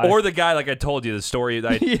fly. Or the guy, like I told you, the story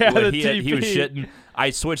that he was shitting.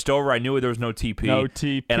 I switched over. I knew there was no TP. No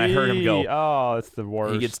TP. And I heard him go, oh, that's the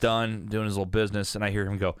worst. He gets done doing his little business, and I hear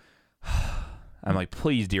him go, I'm like,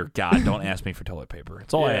 please, dear God, don't ask me for toilet paper.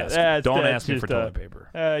 That's all I ask. Don't ask me for toilet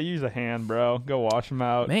paper. Use a hand, bro. Go wash them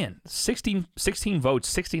out. Man, 16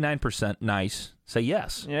 votes, 69% nice. Say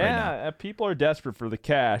yes. Yeah, right people are desperate for the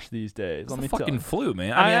cash these days. It's the fucking flu,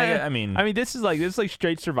 man. I mean, this is like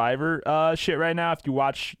straight Survivor shit right now. If you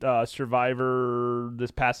watch Survivor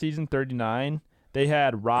this past season, 39, they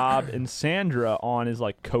had Rob and Sandra on as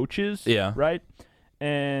like coaches. Yeah. Right.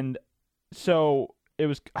 And so it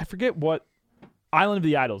was. I forget what Island of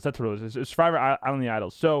the Idols. That's what it was. It was Survivor Island of the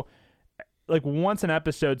Idols. So. Like once an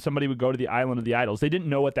episode, somebody would go to the Island of the Idols. They didn't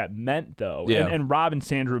know what that meant, though. Yeah. And Rob and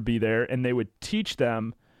Sandra would be there, and they would teach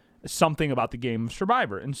them something about the game of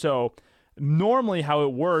Survivor. And so normally how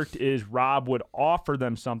it worked is Rob would offer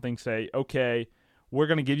them something, say, okay, we're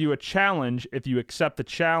going to give you a challenge. If you accept the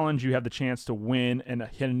challenge, you have the chance to win and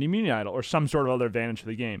hit an immunity idol or some sort of other advantage for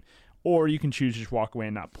the game. Or you can choose to just walk away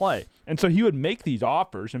and not play. And so he would make these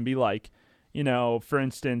offers and be like, you know, for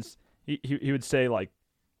instance, he would say like,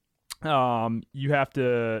 you have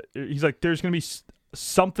to, he's like, there's going to be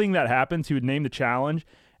something that happens. He would name the challenge.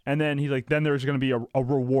 And then he's like, then there's going to be a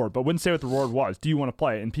reward, but wouldn't say what the reward was. Do you want to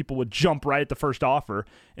play? And people would jump right at the first offer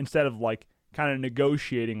instead of like kind of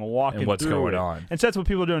negotiating and walking and what's through going it. on. And so that's what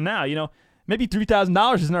people are doing now. You know, maybe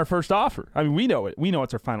 $3,000 isn't our first offer. I mean, we know it. We know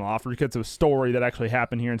it's our final offer because it's a story that actually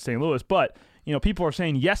happened here in St. Louis. But people are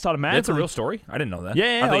saying yes automatically. That's a real story. I didn't know that.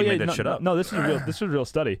 Yeah. I thought you made that shit up. No, this is a real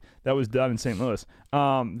study that was done in St. Louis.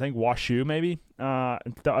 I think WashU maybe. I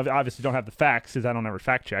obviously don't have the facts because I don't ever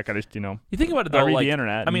fact check. I just You think about it though. I read like, the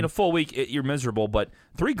internet. I mean, a full week you're miserable, but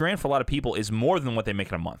 $3,000 for a lot of people is more than what they make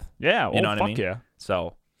in a month. Yeah. You know what fuck I mean? Yeah.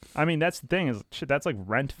 So. I mean, that's the thing is, shit, that's like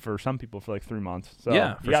rent for some people for like 3 months. So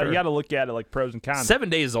Yeah, you got to look at it like pros and cons. 7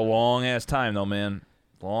 days is a long ass time though, man.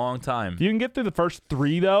 Long time. If you can get through the first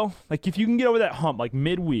 3 though, like if you can get over that hump, like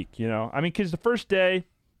midweek, I mean, because the first day,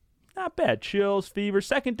 not bad, chills, fever.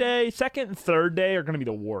 Second and third day are going to be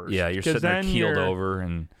the worst. Yeah, you're sitting there keeled over,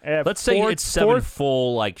 and let's say it's 7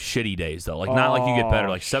 full like shitty days though, like not like you get better,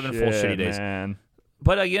 like 7 full shitty days. Man.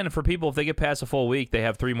 But again, for people, if they get past a full week, they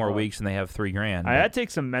have 3 more weeks and they have $3,000. I had to take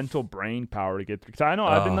some mental brain power to get through. Because I know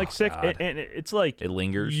I've been like sick, and it's like it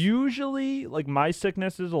lingers. Usually, like my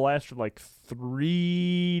sicknesses will last for like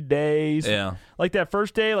 3 days. Yeah. Like that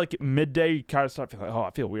first day, like midday, you kind of start feeling like, oh, I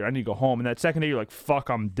feel weird. I need to go home. And that second day, you're like, fuck,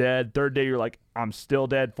 I'm dead. Third day, you're like, I'm still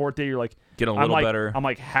dead. Fourth day, you're like, get a little better. I'm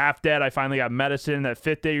like half dead. I finally got medicine. That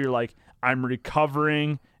fifth day, you're like, I'm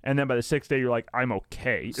recovering. And then by the 6th day, you're like, I'm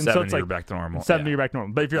okay. And 7, so it's you're like back to normal. 7, you're back to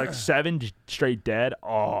normal. But if you're like 7, just straight dead,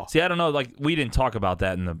 oh. See, I don't know. Like, we didn't talk about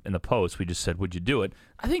that in the post. We just said, would you do it?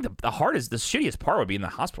 I think the hardest, the shittiest part would be in the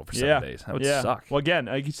hospital for 7 days. That would suck. Well, again,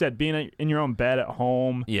 like you said, being in your own bed at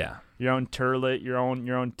home. Yeah. Your own turlet, your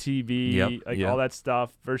own TV, all that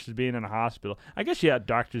stuff versus being in a hospital. I guess you had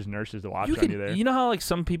doctors and nurses to watch on you there. You know how like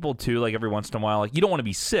some people too, like every once in a while, like you don't want to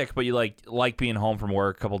be sick, but you like being home from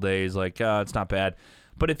work a couple days, like it's not bad.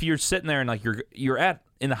 But if you're sitting there and like you're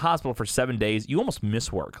in the hospital for 7 days, you almost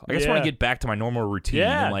miss work. Like, I just want to get back to my normal routine.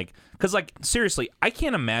 Yeah. And like, because like seriously, I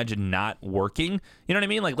can't imagine not working. You know what I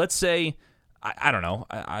mean? Like, let's say. I don't know.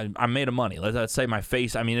 I'm made of money. Let's say my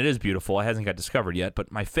face, I mean, it is beautiful. It hasn't got discovered yet,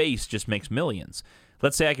 but my face just makes millions.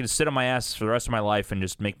 Let's say I can sit on my ass for the rest of my life and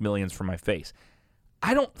just make millions from my face.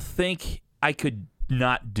 I don't think I could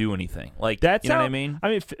not do anything. Like, that's you know what I mean? I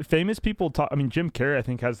mean, famous people talk. I mean, Jim Carrey, I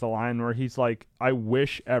think, has the line where he's like, I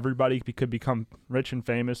wish everybody could become rich and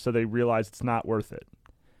famous so they realize it's not worth it.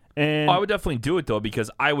 And I would definitely do it though,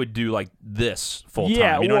 because I would do like this full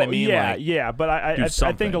time. You know what I mean? Yeah. But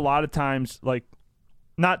I think a lot of times, like,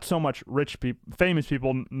 not so much rich people, famous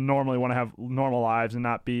people normally want to have normal lives and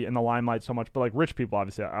not be in the limelight so much. But like rich people,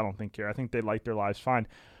 obviously, I don't think care. I think they like their lives fine.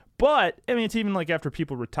 But I mean, it's even like after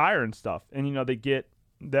people retire and stuff, and they get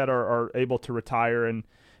that are able to retire and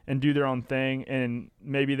do their own thing, and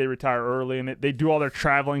maybe they retire early and they do all their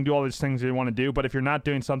traveling, do all these things they want to do. But if you're not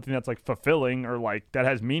doing something that's like fulfilling or like that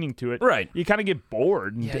has meaning to it, right, you kind of get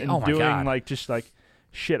bored and doing God. like just like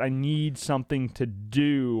shit. I need something to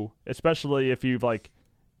do, especially if you've like,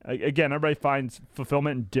 again, everybody finds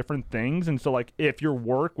fulfillment in different things, and so like if your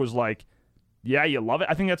work was like, yeah, you love it.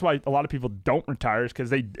 I think that's why a lot of people don't retire, is because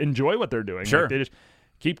they enjoy what they're doing. Sure, like, they just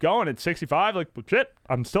keep going at 65, like, well, shit,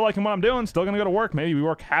 I'm still liking what I'm doing, still going to go to work. Maybe we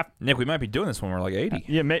work half. Nick, we might be doing this when we're like 80.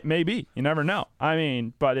 Yeah, maybe. You never know. I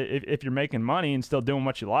mean, but if you're making money and still doing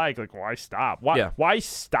what you like why stop? Why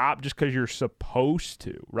stop just because you're supposed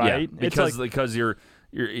to, right? Yeah, because you're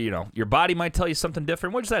your body might tell you something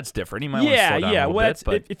different, which that's different. You might want to slow down a little bit.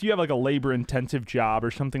 But if you have like a labor-intensive job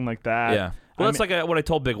or something like that. Yeah. Well, that's like what I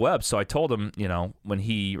told Big Web. So I told him, when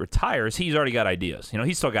he retires, he's already got ideas.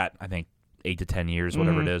 He's still got, I think, 8 to 10 years,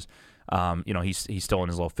 whatever it is. He's still in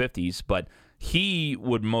his low 50s, but he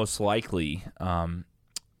would most likely become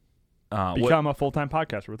a full-time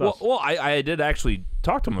podcaster with us. Well, I did actually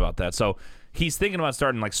talk to him about that. So he's thinking about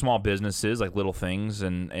starting like small businesses, like little things,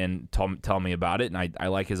 and tell me about it. And I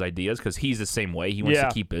like his ideas because he's the same way. He wants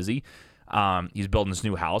to keep busy. He's building this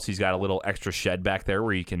new house. He's got a little extra shed back there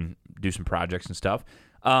where he can do some projects and stuff.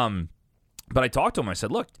 But I talked to him. I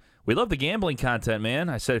said, look, we love the gambling content, man.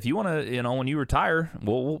 I said, if you want to, when you retire,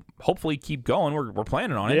 we'll hopefully keep going. We're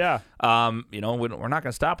planning on it. Yeah. We're not going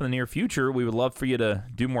to stop in the near future. We would love for you to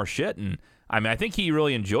do more shit. And I mean, I think he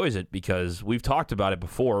really enjoys it because we've talked about it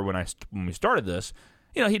before when we started this.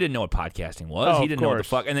 He didn't know what podcasting was. He didn't know what the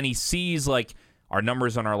fuck. And then he sees like our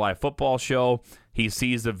numbers on our live football show. He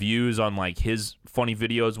sees the views on like his funny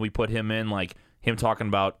videos we put him in, like him talking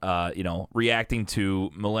about, reacting to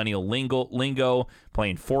millennial lingo,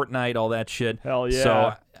 playing Fortnite, all that shit. Hell yeah.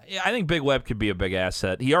 So I think Big Web could be a big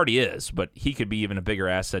asset. He already is, but he could be even a bigger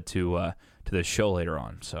asset to this show later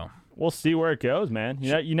on. So we'll see where it goes, man.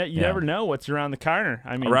 You never know what's around the corner.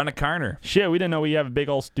 I mean, around the corner. Shit, we didn't know we have a big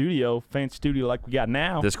old fancy studio like we got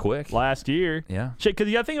now. This quick. Last year. Yeah. Shit, because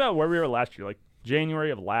you got to think about where we were last year, like January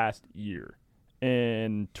of last year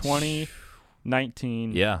in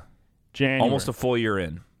 2019. Yeah. January. Almost a full year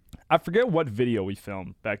in. I forget what video we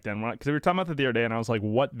filmed back then, because we were talking about that the other day, and I was like,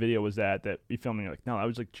 "What video was that we filmed?" And you're like, "No, that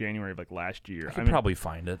was like January of like last year." I could probably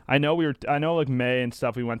find it. I know like May and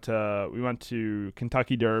stuff. We went to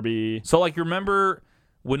Kentucky Derby. So like, remember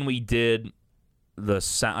when we did the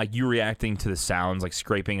sound, like you reacting to the sounds, like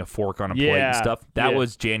scraping a fork on a plate and stuff? That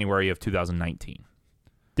was January of 2019.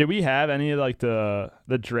 Did we have any of like the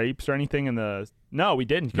drapes or anything in the? No, we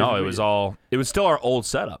didn't. No, it was still our old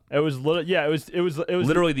setup. It was it was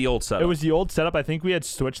literally the old setup. It was the old setup. I think we had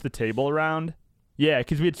switched the table around. Yeah,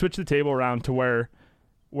 because we had switched the table around to where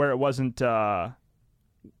it wasn't up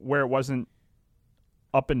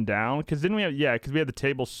and down. Because didn't we have? Yeah, because we had the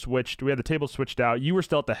table switched. We had the table switched out. You were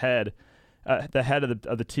still at the head of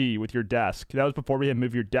the tee with your desk. That was before we had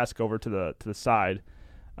moved your desk over to the side.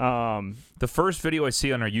 The first video I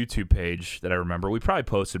see on our YouTube page that I remember, we probably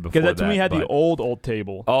posted before. Because that's when we had the old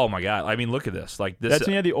table. Oh my god! I mean, look at this. Like this. That's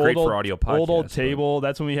when we had the great for audio podcast, old table.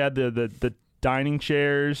 That's when we had the dining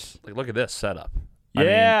chairs. Like, look at this setup.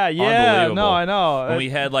 Yeah, I mean, yeah. No, I know. When we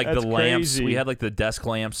had like the lamps, crazy. we had like the desk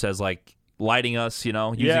lamps as like lighting us, using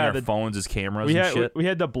our phones as cameras and shit. We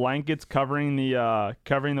had the blankets covering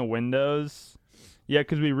the windows. Yeah,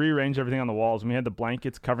 because we rearranged everything on the walls, and we had the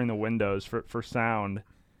blankets covering the windows for sound.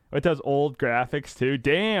 With those old graphics too.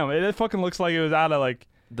 Damn, it fucking looks like it was out of like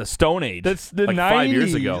the Stone Age. That's the like 90s. 5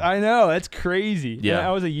 years ago. I know, that's crazy. Yeah, that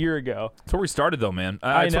was a year ago. That's where we started though, man.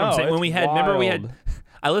 I that's know. What I'm saying. It's when we had, wild. remember we had.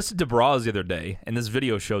 I listened to Bras the other day, and this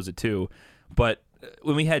video shows it too. But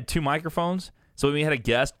when we had two microphones, so when we had a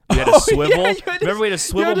guest, we had a swivel. Remember we had a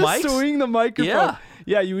swivel mic. Swing the microphone. Yeah.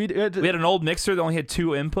 Yeah, we had an old mixer that only had two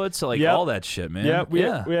inputs, so like all that shit, man. Yeah,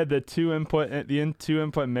 we had the two input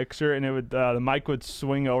mixer, and it would the mic would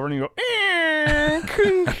swing over and you go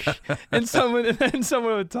and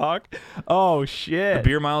someone would talk. Oh shit! The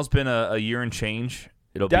Beer Mile's been a year and change.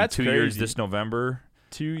 It'll That's be 2 years crazy. this November.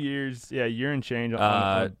 2 years, year and change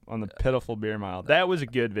on the pitiful Beer Mile. That was a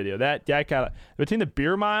good video. That got between the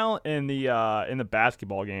Beer Mile and the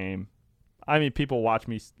basketball game. I mean, people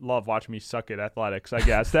love watching me suck at athletics. I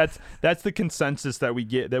guess that's the consensus that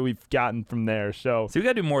we've gotten from there. So we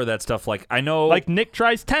gotta do more of that stuff. Like I know, like Nick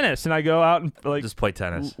tries tennis, and I go out and like just play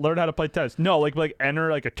tennis, learn how to play tennis. No, like enter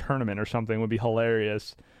like a tournament or something would be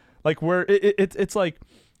hilarious. Like where it's like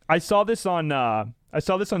I saw this on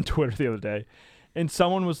Twitter the other day, and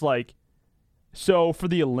someone was like, so for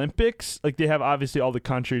the Olympics, like they have obviously all the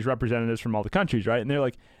countries, representatives from all the countries, right? And they're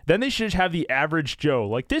like, then they should just have the average Joe.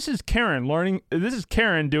 Like this is Karen doing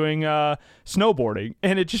snowboarding,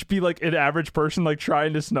 and it just be like an average person like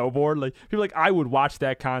trying to snowboard. Like people are like, I would watch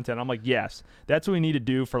that content. I'm like, yes, that's what we need to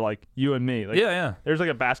do for like you and me. Like, yeah. There's like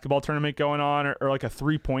a basketball tournament going on, or like a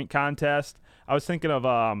 3-point contest. I was thinking of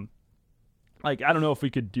like, I don't know if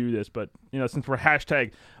we could do this, but, since we're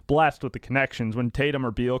 #blessed with the connections, when Tatum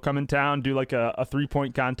or Beal come in town, do like a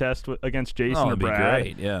 3-point contest against Jason or Brad.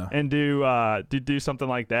 Be great, yeah. And do something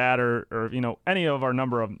like that, or any of our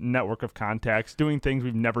number of network of contacts, doing things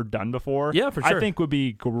we've never done before. Yeah, for sure. I think would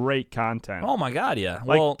be great content. Oh, my God, yeah.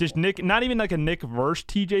 Like, just Nick, not even like a Nick versus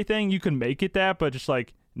TJ thing. You can make it that, but just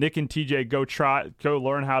like, Nick and TJ go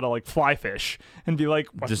learn how to like fly fish and be like,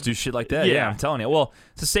 what? Just do shit like that. Yeah, I'm telling you. Well,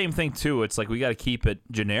 it's the same thing too. It's like we got to keep it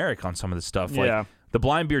generic on some of the stuff. Yeah. Like the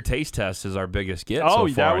blind beer taste test is our biggest get Oh,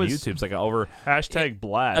 so that far on was- YouTube. It's like over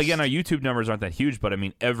 #blast. Again, our YouTube numbers aren't that huge, but I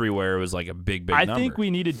mean everywhere it was like a big number. I think we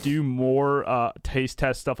need to do more taste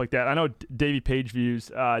test stuff like that. I know Davey Page Views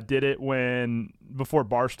did it before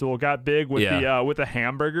Barstool got big with the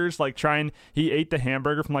hamburgers. Like he ate the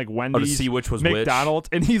hamburger from like Wendy's, to see which was McDonald's,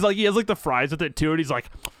 and he has like the fries with it too, and he's like,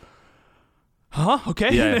 huh?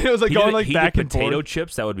 Okay. Yeah. It was like going like back did and potato forth.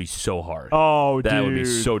 chips. That would be so hard. Oh, that dude. would be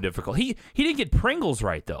so difficult. He didn't get Pringles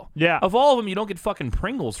right though. Yeah. Of all of them, you don't get fucking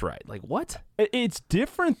Pringles right. Like what? It's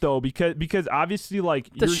different though because obviously like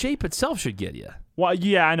The shape itself should get you. Well,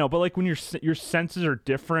 yeah, I know, but like when your senses are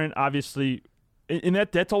different, obviously, and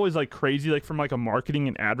that's always like crazy, like from like a marketing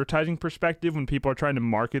and advertising perspective, when people are trying to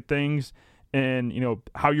market things and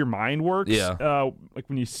how your mind works. Yeah. Like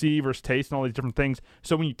when you see versus taste and all these different things.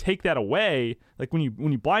 So when you take that away, like when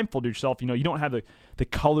you blindfold yourself, you don't have the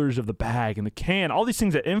colors of the bag and the can, all these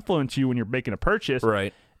things that influence you when you're making a purchase.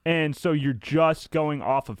 Right. And so you're just going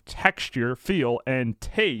off of texture, feel, and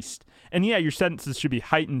taste. And yeah, your senses should be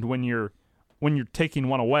heightened when you're taking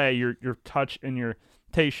one away. Your touch and your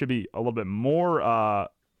taste should be a little bit more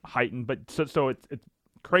heightened. But so it's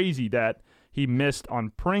crazy that he missed on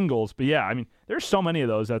Pringles. But yeah, I mean, there's so many of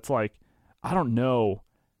those that's like, I don't know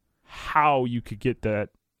how you could get that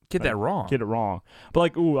wrong. Get it wrong.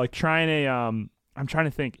 But like trying I'm trying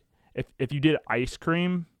to think if you did ice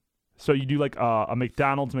cream So you do like a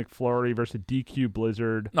McDonald's McFlurry versus a DQ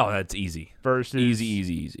Blizzard No, that's easy. versus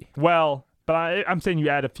Easy. Well, but I'm saying you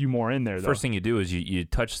add a few more in there though. First thing you do is you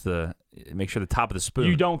touch make sure the top of the spoon.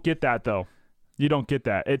 You don't get that though. You don't get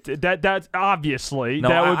that. That's obviously No,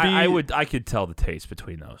 that would be. I could tell the taste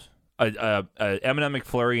between those. A M&M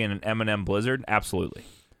McFlurry and an M&M Blizzard, absolutely.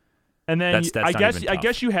 And then That's I not even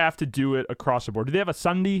guess tough. you have to do it across the board. Do they have a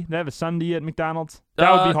Sundae? They have a Sundae at McDonald's.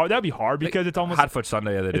 That would be hard. That'd be hard because it's almost Hot Foot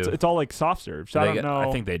Sundae. Yeah, they do. it's all like soft serve. So I don't know.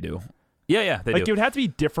 I think they do. Yeah, they like do. it would have to be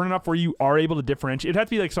different enough where you are able to differentiate. It'd have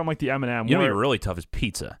to be like something like the M&M. You know, where- what'd be really tough is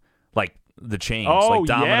pizza, like the chains, Oh, like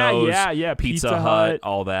Domino's, yeah, Pizza Hut,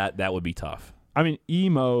 all that. That would be tough. I mean,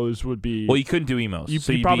 emos would be. Well, you couldn't do emos. You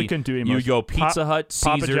so you'd probably be- couldn't do emos. You would go Pizza Hut,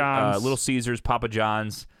 Papa Caesar, John's. Little Caesars, Papa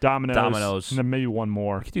John's. Domino's, and then maybe one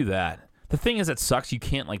more. You could do that. The thing is, that sucks. You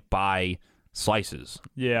can't like buy slices.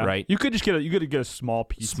 Yeah, Right. You could just get a small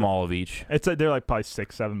piece. Small of each. It's they're like probably $6-7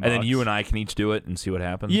 bucks. And then you and I can each do it and see what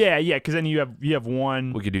happens. Yeah, because then you have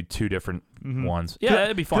one. We could do two different ones. Mm-hmm. 'Cause- Yeah,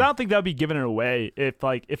 that'd be 'cause fun. I don't think that'd be giving it away if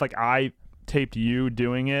I taped you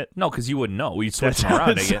doing it. No, because you wouldn't know. We'd That switch them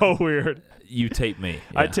around sounds again. so weird. You tape me.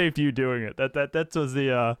 I Yeah. taped you doing it. That was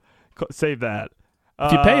the save that.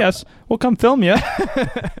 If you pay us, we'll come film you.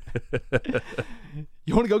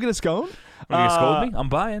 You want to go get a scone? Are you gonna scold me? I'm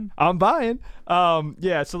buying. I'm buying.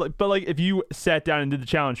 Yeah. So, but if you sat down and did the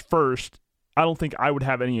challenge first, I don't think I would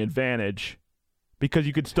have any advantage because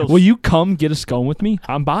you could still. Will you come get a scone with me?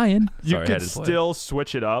 I'm buying. You Sorry, I could had to play. still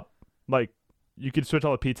switch it up. Like you could switch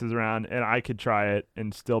all the pizzas around, and I could try it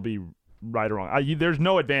and still be right or wrong. There's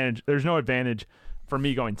no advantage. There's no advantage for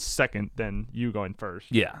me going second than you going first.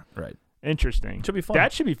 Yeah, right. Interesting. Should be fun.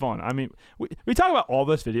 That should be fun. I mean, we talk about all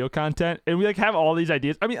this video content, and we have all these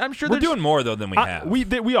ideas. I mean, I'm sure We're there's- doing more though than we have.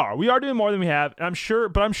 We are doing more than we have, and I'm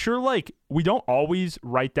sure like we don't always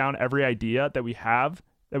write down every idea that we have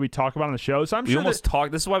that we talk about on the show. So I'm we sure almost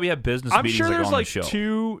talk. This is why we have business I'm meetings sure there's on like the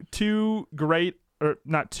show. two great, or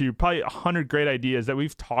not two, probably 100 great ideas that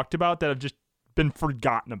we've talked about that have just been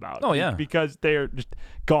forgotten about. Oh, yeah. because they're just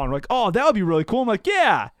gone. We're like, oh, that would be really cool. I'm like,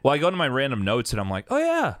 yeah. Well, I go to my random notes and I'm like,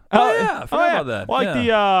 I forgot about that. Well, like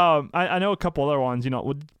Yeah. I know a couple other ones.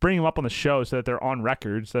 We'll bring them up on the show so that they're on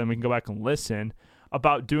record, so then we can go back and listen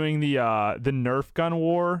about doing the Nerf gun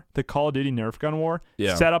war, the Call of Duty Nerf gun war.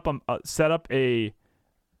 Yeah. Set up a,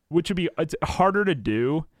 which would be it's harder to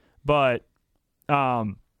do, but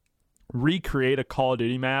recreate a Call of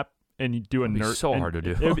Duty map and you do a It'd be Nerf. so and hard to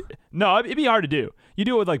do. it'd be hard to do. You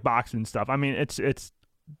do it with like boxing and stuff. I mean, it's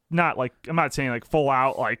not like, I'm not saying like full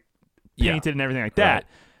out like Yeah. painted and everything like that. Right.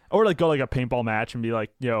 Or like go like a paintball match and be like,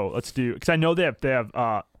 yo, let's do, because I know they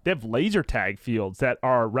have laser tag fields that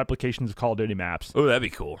are replications of Call of Duty maps. Oh, that'd be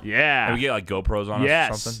cool. Yeah. And we get like GoPros on us or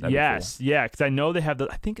Yes. something. That'd be Yes. Yeah. Because I know they have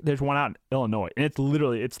I think there's one out in Illinois, and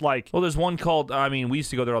it's like. cool. Well, there's one called. I mean, we used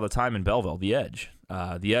to go there all the time in Belleville. The Edge.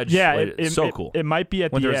 The Edge. Yeah, it's so cool. It might be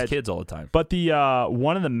at when the there's edge, kids all the time. but the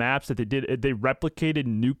one of the maps that they did, they replicated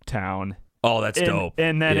Nuketown. Oh, that's dope.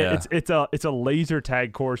 And then Yeah. it's a laser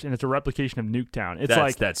tag course, and it's a replication of Nuketown.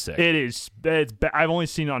 It's that's sick. It is. I've only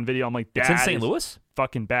seen it on video. I'm like, It's in that St. is Louis.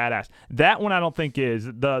 fucking badass. That one I don't think is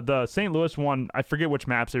the St. Louis one. I forget which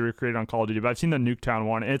maps they recreated on Call of Duty, but I've seen the Nuketown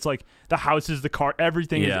one. And it's like the houses, the car,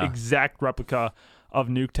 everything Yeah. is exact replica of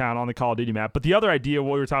Nuketown on the Call of Duty map. But the other idea,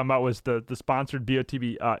 what we were talking about, was the sponsored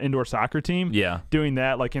BOTB indoor soccer team. Yeah. Doing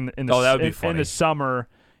that like in the Oh, that would be in funny. the summer.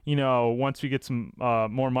 Once we get some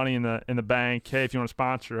more money in the bank, hey, if you want to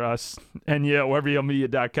sponsor us, and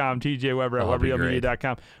WeberYaleMedia.com, TJ Weber at Oh, that'd be great.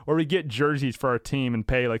 WeberYaleMedia.com, or we get jerseys for our team and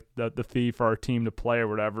pay like the fee for our team to play or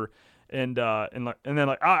whatever, and then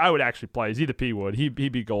I would actually play. ZP would. He'd be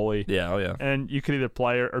goalie. Yeah. Oh yeah. And you could either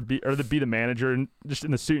play or be the manager, and just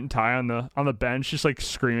in the suit and tie on the bench, just like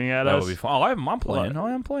screaming at That us. would be fun. Oh, I'm playing. Oh,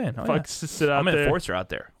 I'm playing. Oh, Fuck, yeah. just sit out I'm an there. enforcer out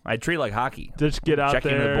there. I treat it like hockey. Just get out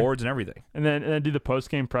Checking there. the boards and everything. And then do the post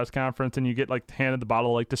game press conference, and you get like handed the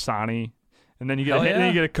bottle like Dasani, and then you get Hell and then yeah.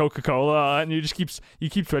 you get a Coca-Cola, and you just keep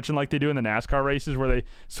switching like they do in the NASCAR races where they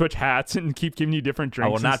switch hats and keep giving you different drinks. I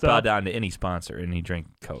will and not stuff. bow down to any sponsor, and he drink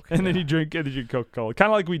Coke. And then you drink Coca-Cola, kind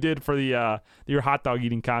of like we did for your hot dog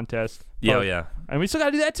eating contest. Yeah, But- yeah. And we still got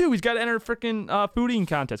to do that too. We've got to enter a freaking food eating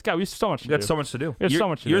contest. God, we have so much to You got do. so much to do. We have so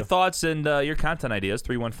much to your do. thoughts and your content ideas,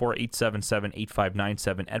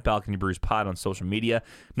 314-877-8597 at Balcony Brews Pod on social media.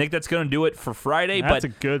 Nick, that's going to do it for Friday. That's but a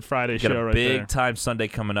good Friday got show a right big there. time Sunday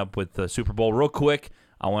coming up with the Super Bowl. Real quick,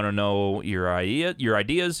 I want to know your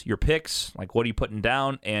ideas, your picks, like what are you putting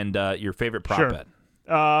down, and your favorite prop Sure. bet.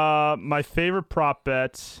 My favorite prop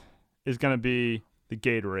bet is going to be the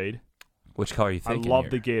Gatorade. Which color are you I thinking? love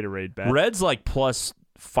here? the Gatorade bet. Red's like plus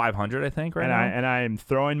 500, I think, right now. And I am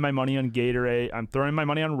throwing my money on Gatorade. I'm throwing my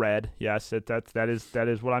money on red. Yes, that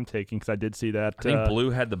is what I'm taking because I did see that. I think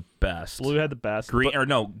blue had the best. Blue had the best. Green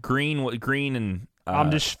and.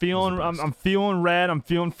 I'm just feeling. I'm feeling red. I'm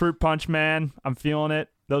feeling Fruit Punch, man. I'm feeling it.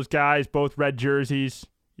 Those guys, both red jerseys.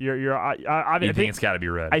 I think it's got to be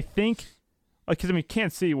red. I think. Because,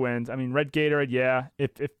 Kansas City wins. Red Gatorade, yeah.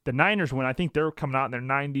 If the Niners win, I think they're coming out in their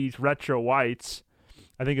 90s retro whites,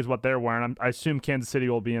 I think is what they're wearing. I assume Kansas City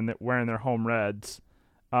will be wearing their home reds.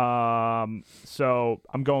 So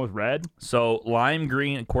I'm going with red. So lime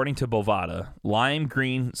green, according to Bovada, lime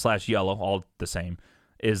green / yellow, all the same,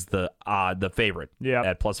 is the favorite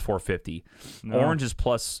at plus 450. No. Orange is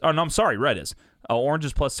plus. Oh no, I'm sorry, red is. Orange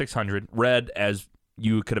is plus 600. Red, as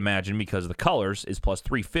you could imagine, because of the colors, is plus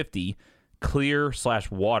 350. Clear /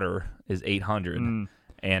 water is 800,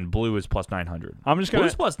 and blue is plus 900.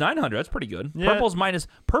 Blue's plus 900. That's pretty good. Yeah. Purple's minus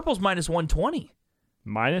 120.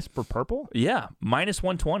 Minus for purple? Yeah, minus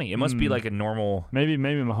 120. It must be like a normal. Maybe my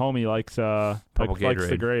homie likes Purple likes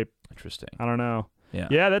the Gatorade. grape. Interesting. I don't know.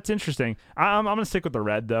 Yeah, that's interesting. I'm gonna stick with the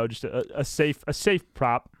red though. Just a safe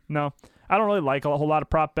prop. No, I don't really like a whole lot of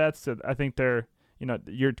prop bets. I think they're.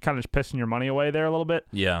 You're kind of just pissing your money away there a little bit.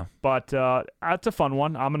 Yeah. But that's a fun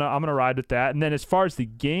one. I'm gonna ride with that. And then as far as the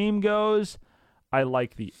game goes, I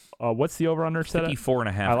like the what's the over under set?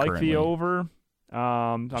 54.5. I like currently. the over.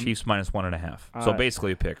 Chiefs minus 1.5. So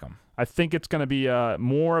basically a pick 'em. I think it's gonna be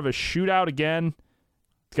more of a shootout again.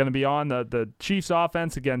 It's gonna be on the Chiefs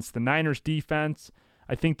offense against the Niners defense.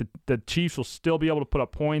 I think the Chiefs will still be able to put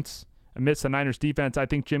up points amidst the Niners defense. I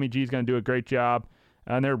think Jimmy G is gonna do a great job.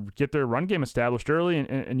 And get their run game established early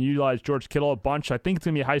and utilize George Kittle a bunch. I think it's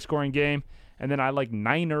going to be a high-scoring game. And then I like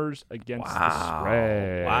Niners against the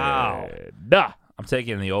spread. Wow. Duh. I'm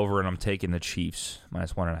taking the over, and I'm taking the Chiefs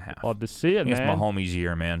minus 1.5. Love to see it, It's man. Mahomes'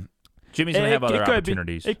 year, man. Jimmy's going to have other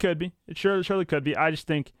opportunities. It could be. It surely could be. I just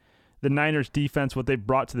think the Niners defense, what they've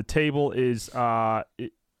brought to the table is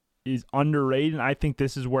underrated. And I think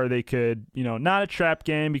this is where they could, not a trap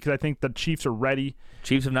game because I think the Chiefs are ready.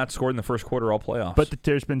 Chiefs have not scored in the first quarter all playoffs. But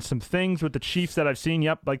there's been some things with the Chiefs that I've seen.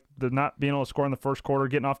 Yep, like they're not being able to score in the first quarter,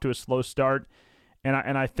 getting off to a slow start. And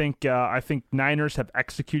I think Niners have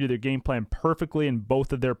executed their game plan perfectly in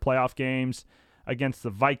both of their playoff games against the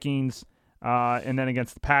Vikings and then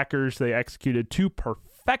against the Packers. They executed to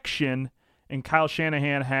perfection. And Kyle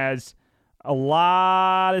Shanahan has a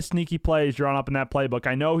lot of sneaky plays drawn up in that playbook.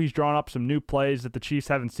 I know he's drawn up some new plays that the Chiefs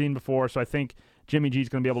haven't seen before, so I think Jimmy G is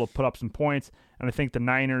going to be able to put up some points, and I think the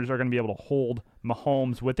Niners are going to be able to hold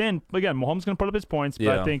Mahomes within. Again, Mahomes is going to put up his points,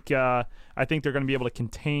 but I think they're going to be able to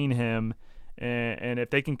contain him, and if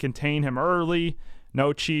they can contain him early,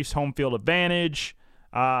 no Chiefs home field advantage.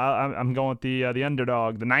 I'm going with the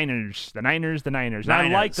underdog, the Niners. And I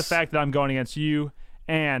like the fact that I'm going against you.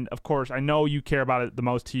 And, of course, I know you care about it the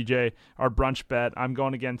most, TJ, our brunch bet. I'm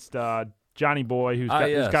going against Johnny Boy, who's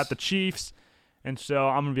got the Chiefs. And so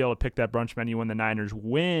I'm going to be able to pick that brunch menu when the Niners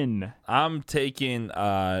win. I'm taking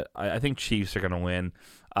I think Chiefs are going to win.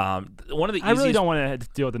 One of the I really don't want to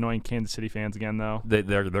deal with annoying Kansas City fans again, though. They're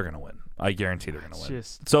going to win. I guarantee they're going to win.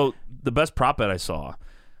 So the best prop bet I saw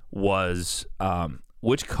was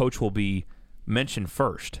which coach will be mentioned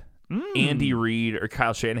first. Andy Reid or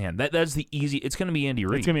Kyle Shanahan. That's the easy. It's going to be Andy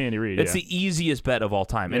Reid. It's going to be Andy Reid. It's the easiest bet of all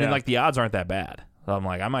time, and then, the odds aren't that bad. So I'm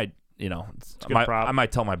like, I might, I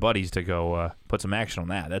might tell my buddies to go put some action on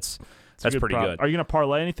that. That's pretty good. Are you going to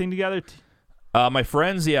parlay anything together? My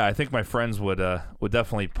friends, I think my friends would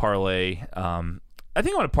definitely parlay. I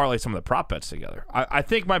think I want to parlay some of the prop bets together. I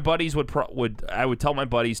think my buddies I would tell my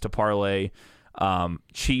buddies to parlay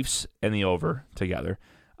Chiefs and the over together.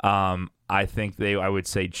 I think I would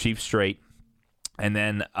say Chiefs straight, and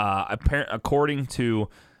then according to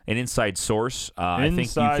an inside source, I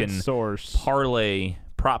think you can parlay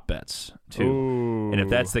prop bets too. Ooh. And if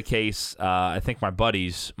that's the case, I think my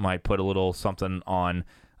buddies might put a little something on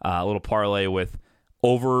a little parlay with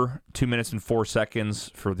over 2 minutes and 4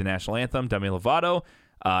 seconds for the national anthem, Demi Lovato,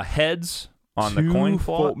 heads on the coin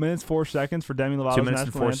flip. 2 minutes 4 seconds for Demi Lovato's 2 minutes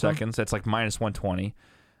and 4 anthem? seconds. That's like minus 120.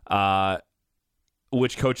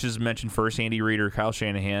 Which coaches mentioned first, Andy Reid or Kyle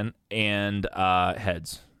Shanahan, and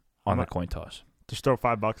heads on the coin toss. Just throw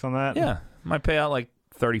 $5 on that? Yeah. Might pay out like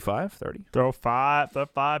 35, 30. Throw five,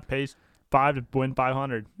 pays 5 to win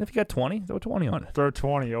 500. If you got 20, throw 20 on it. Throw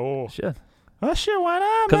 20. Oh. Shit. Oh, shit, why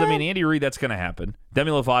not, Because, man? Andy Reid, that's going to happen.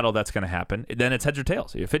 Demi Lovato, that's going to happen. Then it's heads or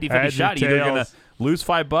tails. You're 50-50 shot. You're either going to lose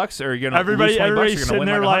 $5 or you're going to lose $20 everybody's you're sitting going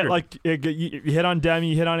to there win like you hit on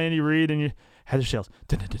Demi, you hit on Andy Reid, and you heads or tails.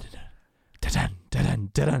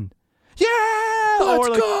 Yeah! Let's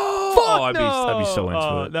go! Fuck I'd be so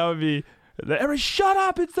into it. That would be Everybody, shut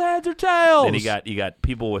up! It's the heads or tails. Then you got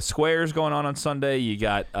people with squares going on Sunday. You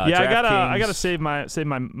got I gotta save my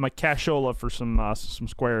cashola for some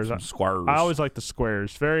squares. Squares. I always like the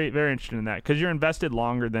squares. Very very interested in that because you're invested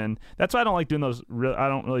longer than. That's why I don't like doing those. I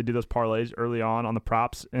don't really do those parlays early on the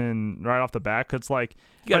props and right off the bat. Cause it's like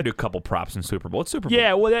you gotta do a couple props in Super Bowl. It's Super Bowl.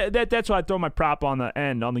 Yeah, well that's why I throw my prop on the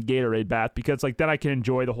end on the Gatorade bath because like then I can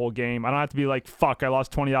enjoy the whole game. I don't have to be like fuck. I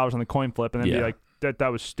lost $20 on the coin flip and then be like.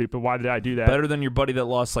 That was stupid. Why did I do that? Better than your buddy that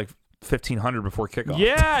lost like $1,500 before kickoff.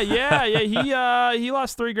 Yeah. He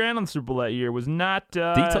lost $3,000 on the Super Bowl that year. Was not. He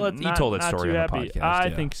told that story on the podcast.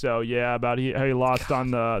 I think so. Yeah, about how he lost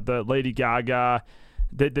on the Lady Gaga.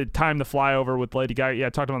 The time the flyover with Lady Gaga. Yeah, I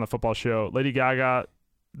talked about on the football show. Lady Gaga.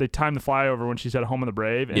 They timed the flyover when she said "Home of the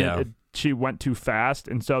Brave," and she went too fast,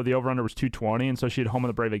 and so the over/under was 220, and so she had "Home of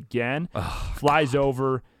the Brave" again. Flies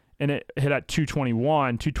over, and it hit at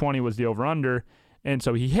 221. 220 was the over/under. And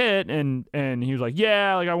so he hit, and he was like,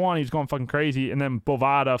 yeah, like I won. He was going fucking crazy. And then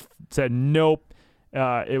Bovada said, nope.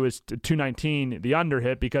 It was 219, the under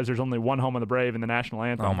hit, because there's only one Home of the Brave in the national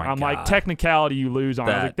anthem. Oh my I'm God. like, technicality you lose on.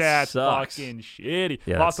 I was like, that's sucks. fucking shitty.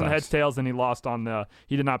 Yeah, lost on the sucks. heads, tails, and he lost on the –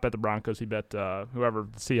 he did not bet the Broncos. He bet whoever,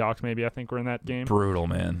 the Seahawks maybe, I think, were in that game. Brutal,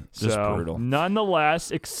 man. Just brutal.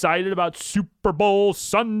 Nonetheless, excited about Super Bowl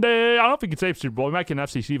Sunday. I don't know if we can say Super Bowl. We might get an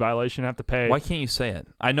FCC violation, have to pay. Why can't you say it?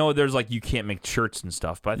 I know there's like you can't make shirts and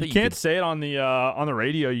stuff, but I think you can't say it on the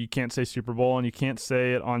radio. You can't say Super Bowl, and you can't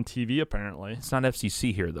say it on TV, apparently. It's not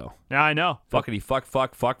FCC here, though. Yeah, I know. Fuckity fuck.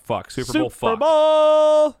 Super Bowl fuck. Super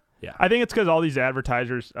Bowl! Yeah. I think it's because all these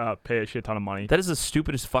advertisers pay a shit ton of money. That is the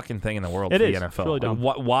stupidest fucking thing in the world It for is. the NFL. It's really dumb.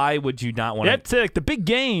 Why would you not want to? That's like the big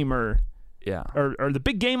game or the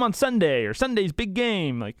big game on Sunday or Sunday's big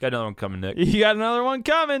game. Like, Got another one coming, Nick. you got another one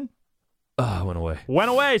coming. Went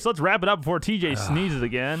away. So let's wrap it up before TJ sneezes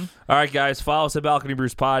again. All right, guys. Follow us at Balcony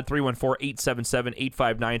Brews Pod,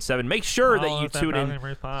 314-877-8597. Make sure that you tune in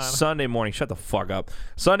Sunday morning. Shut the fuck up.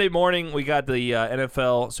 Sunday morning, we got the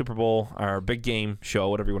NFL Super Bowl, our big game show,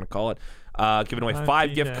 whatever you want to call it. Giving away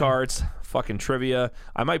 5 gift cards, fucking trivia.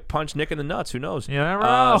 I might punch Nick in the nuts. Who knows? You never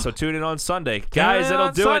know. So tune in on Sunday. Guys,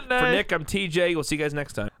 that'll do it. For Nick, I'm TJ. We'll see you guys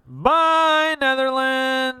next time. Bye,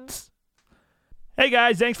 Netherlands. Hey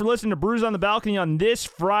guys, thanks for listening to Brews on the Balcony on this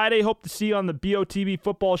Friday. Hope to see you on the BOTB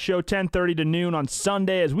football show 10:30 to noon on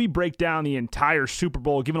Sunday as we break down the entire Super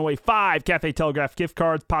Bowl, giving away 5 Cafe Telegraph gift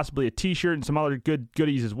cards, possibly a t-shirt and some other good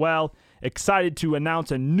goodies as well. Excited to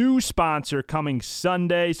announce a new sponsor coming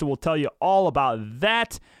Sunday, so we'll tell you all about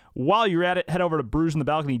that. While you're at it, head over to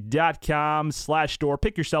brewsinthebalcony.com/store.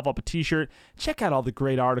 Pick yourself up a t-shirt. Check out all the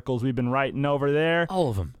great articles we've been writing over there. All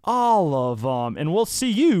of them. All of them. And we'll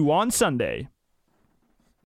see you on Sunday.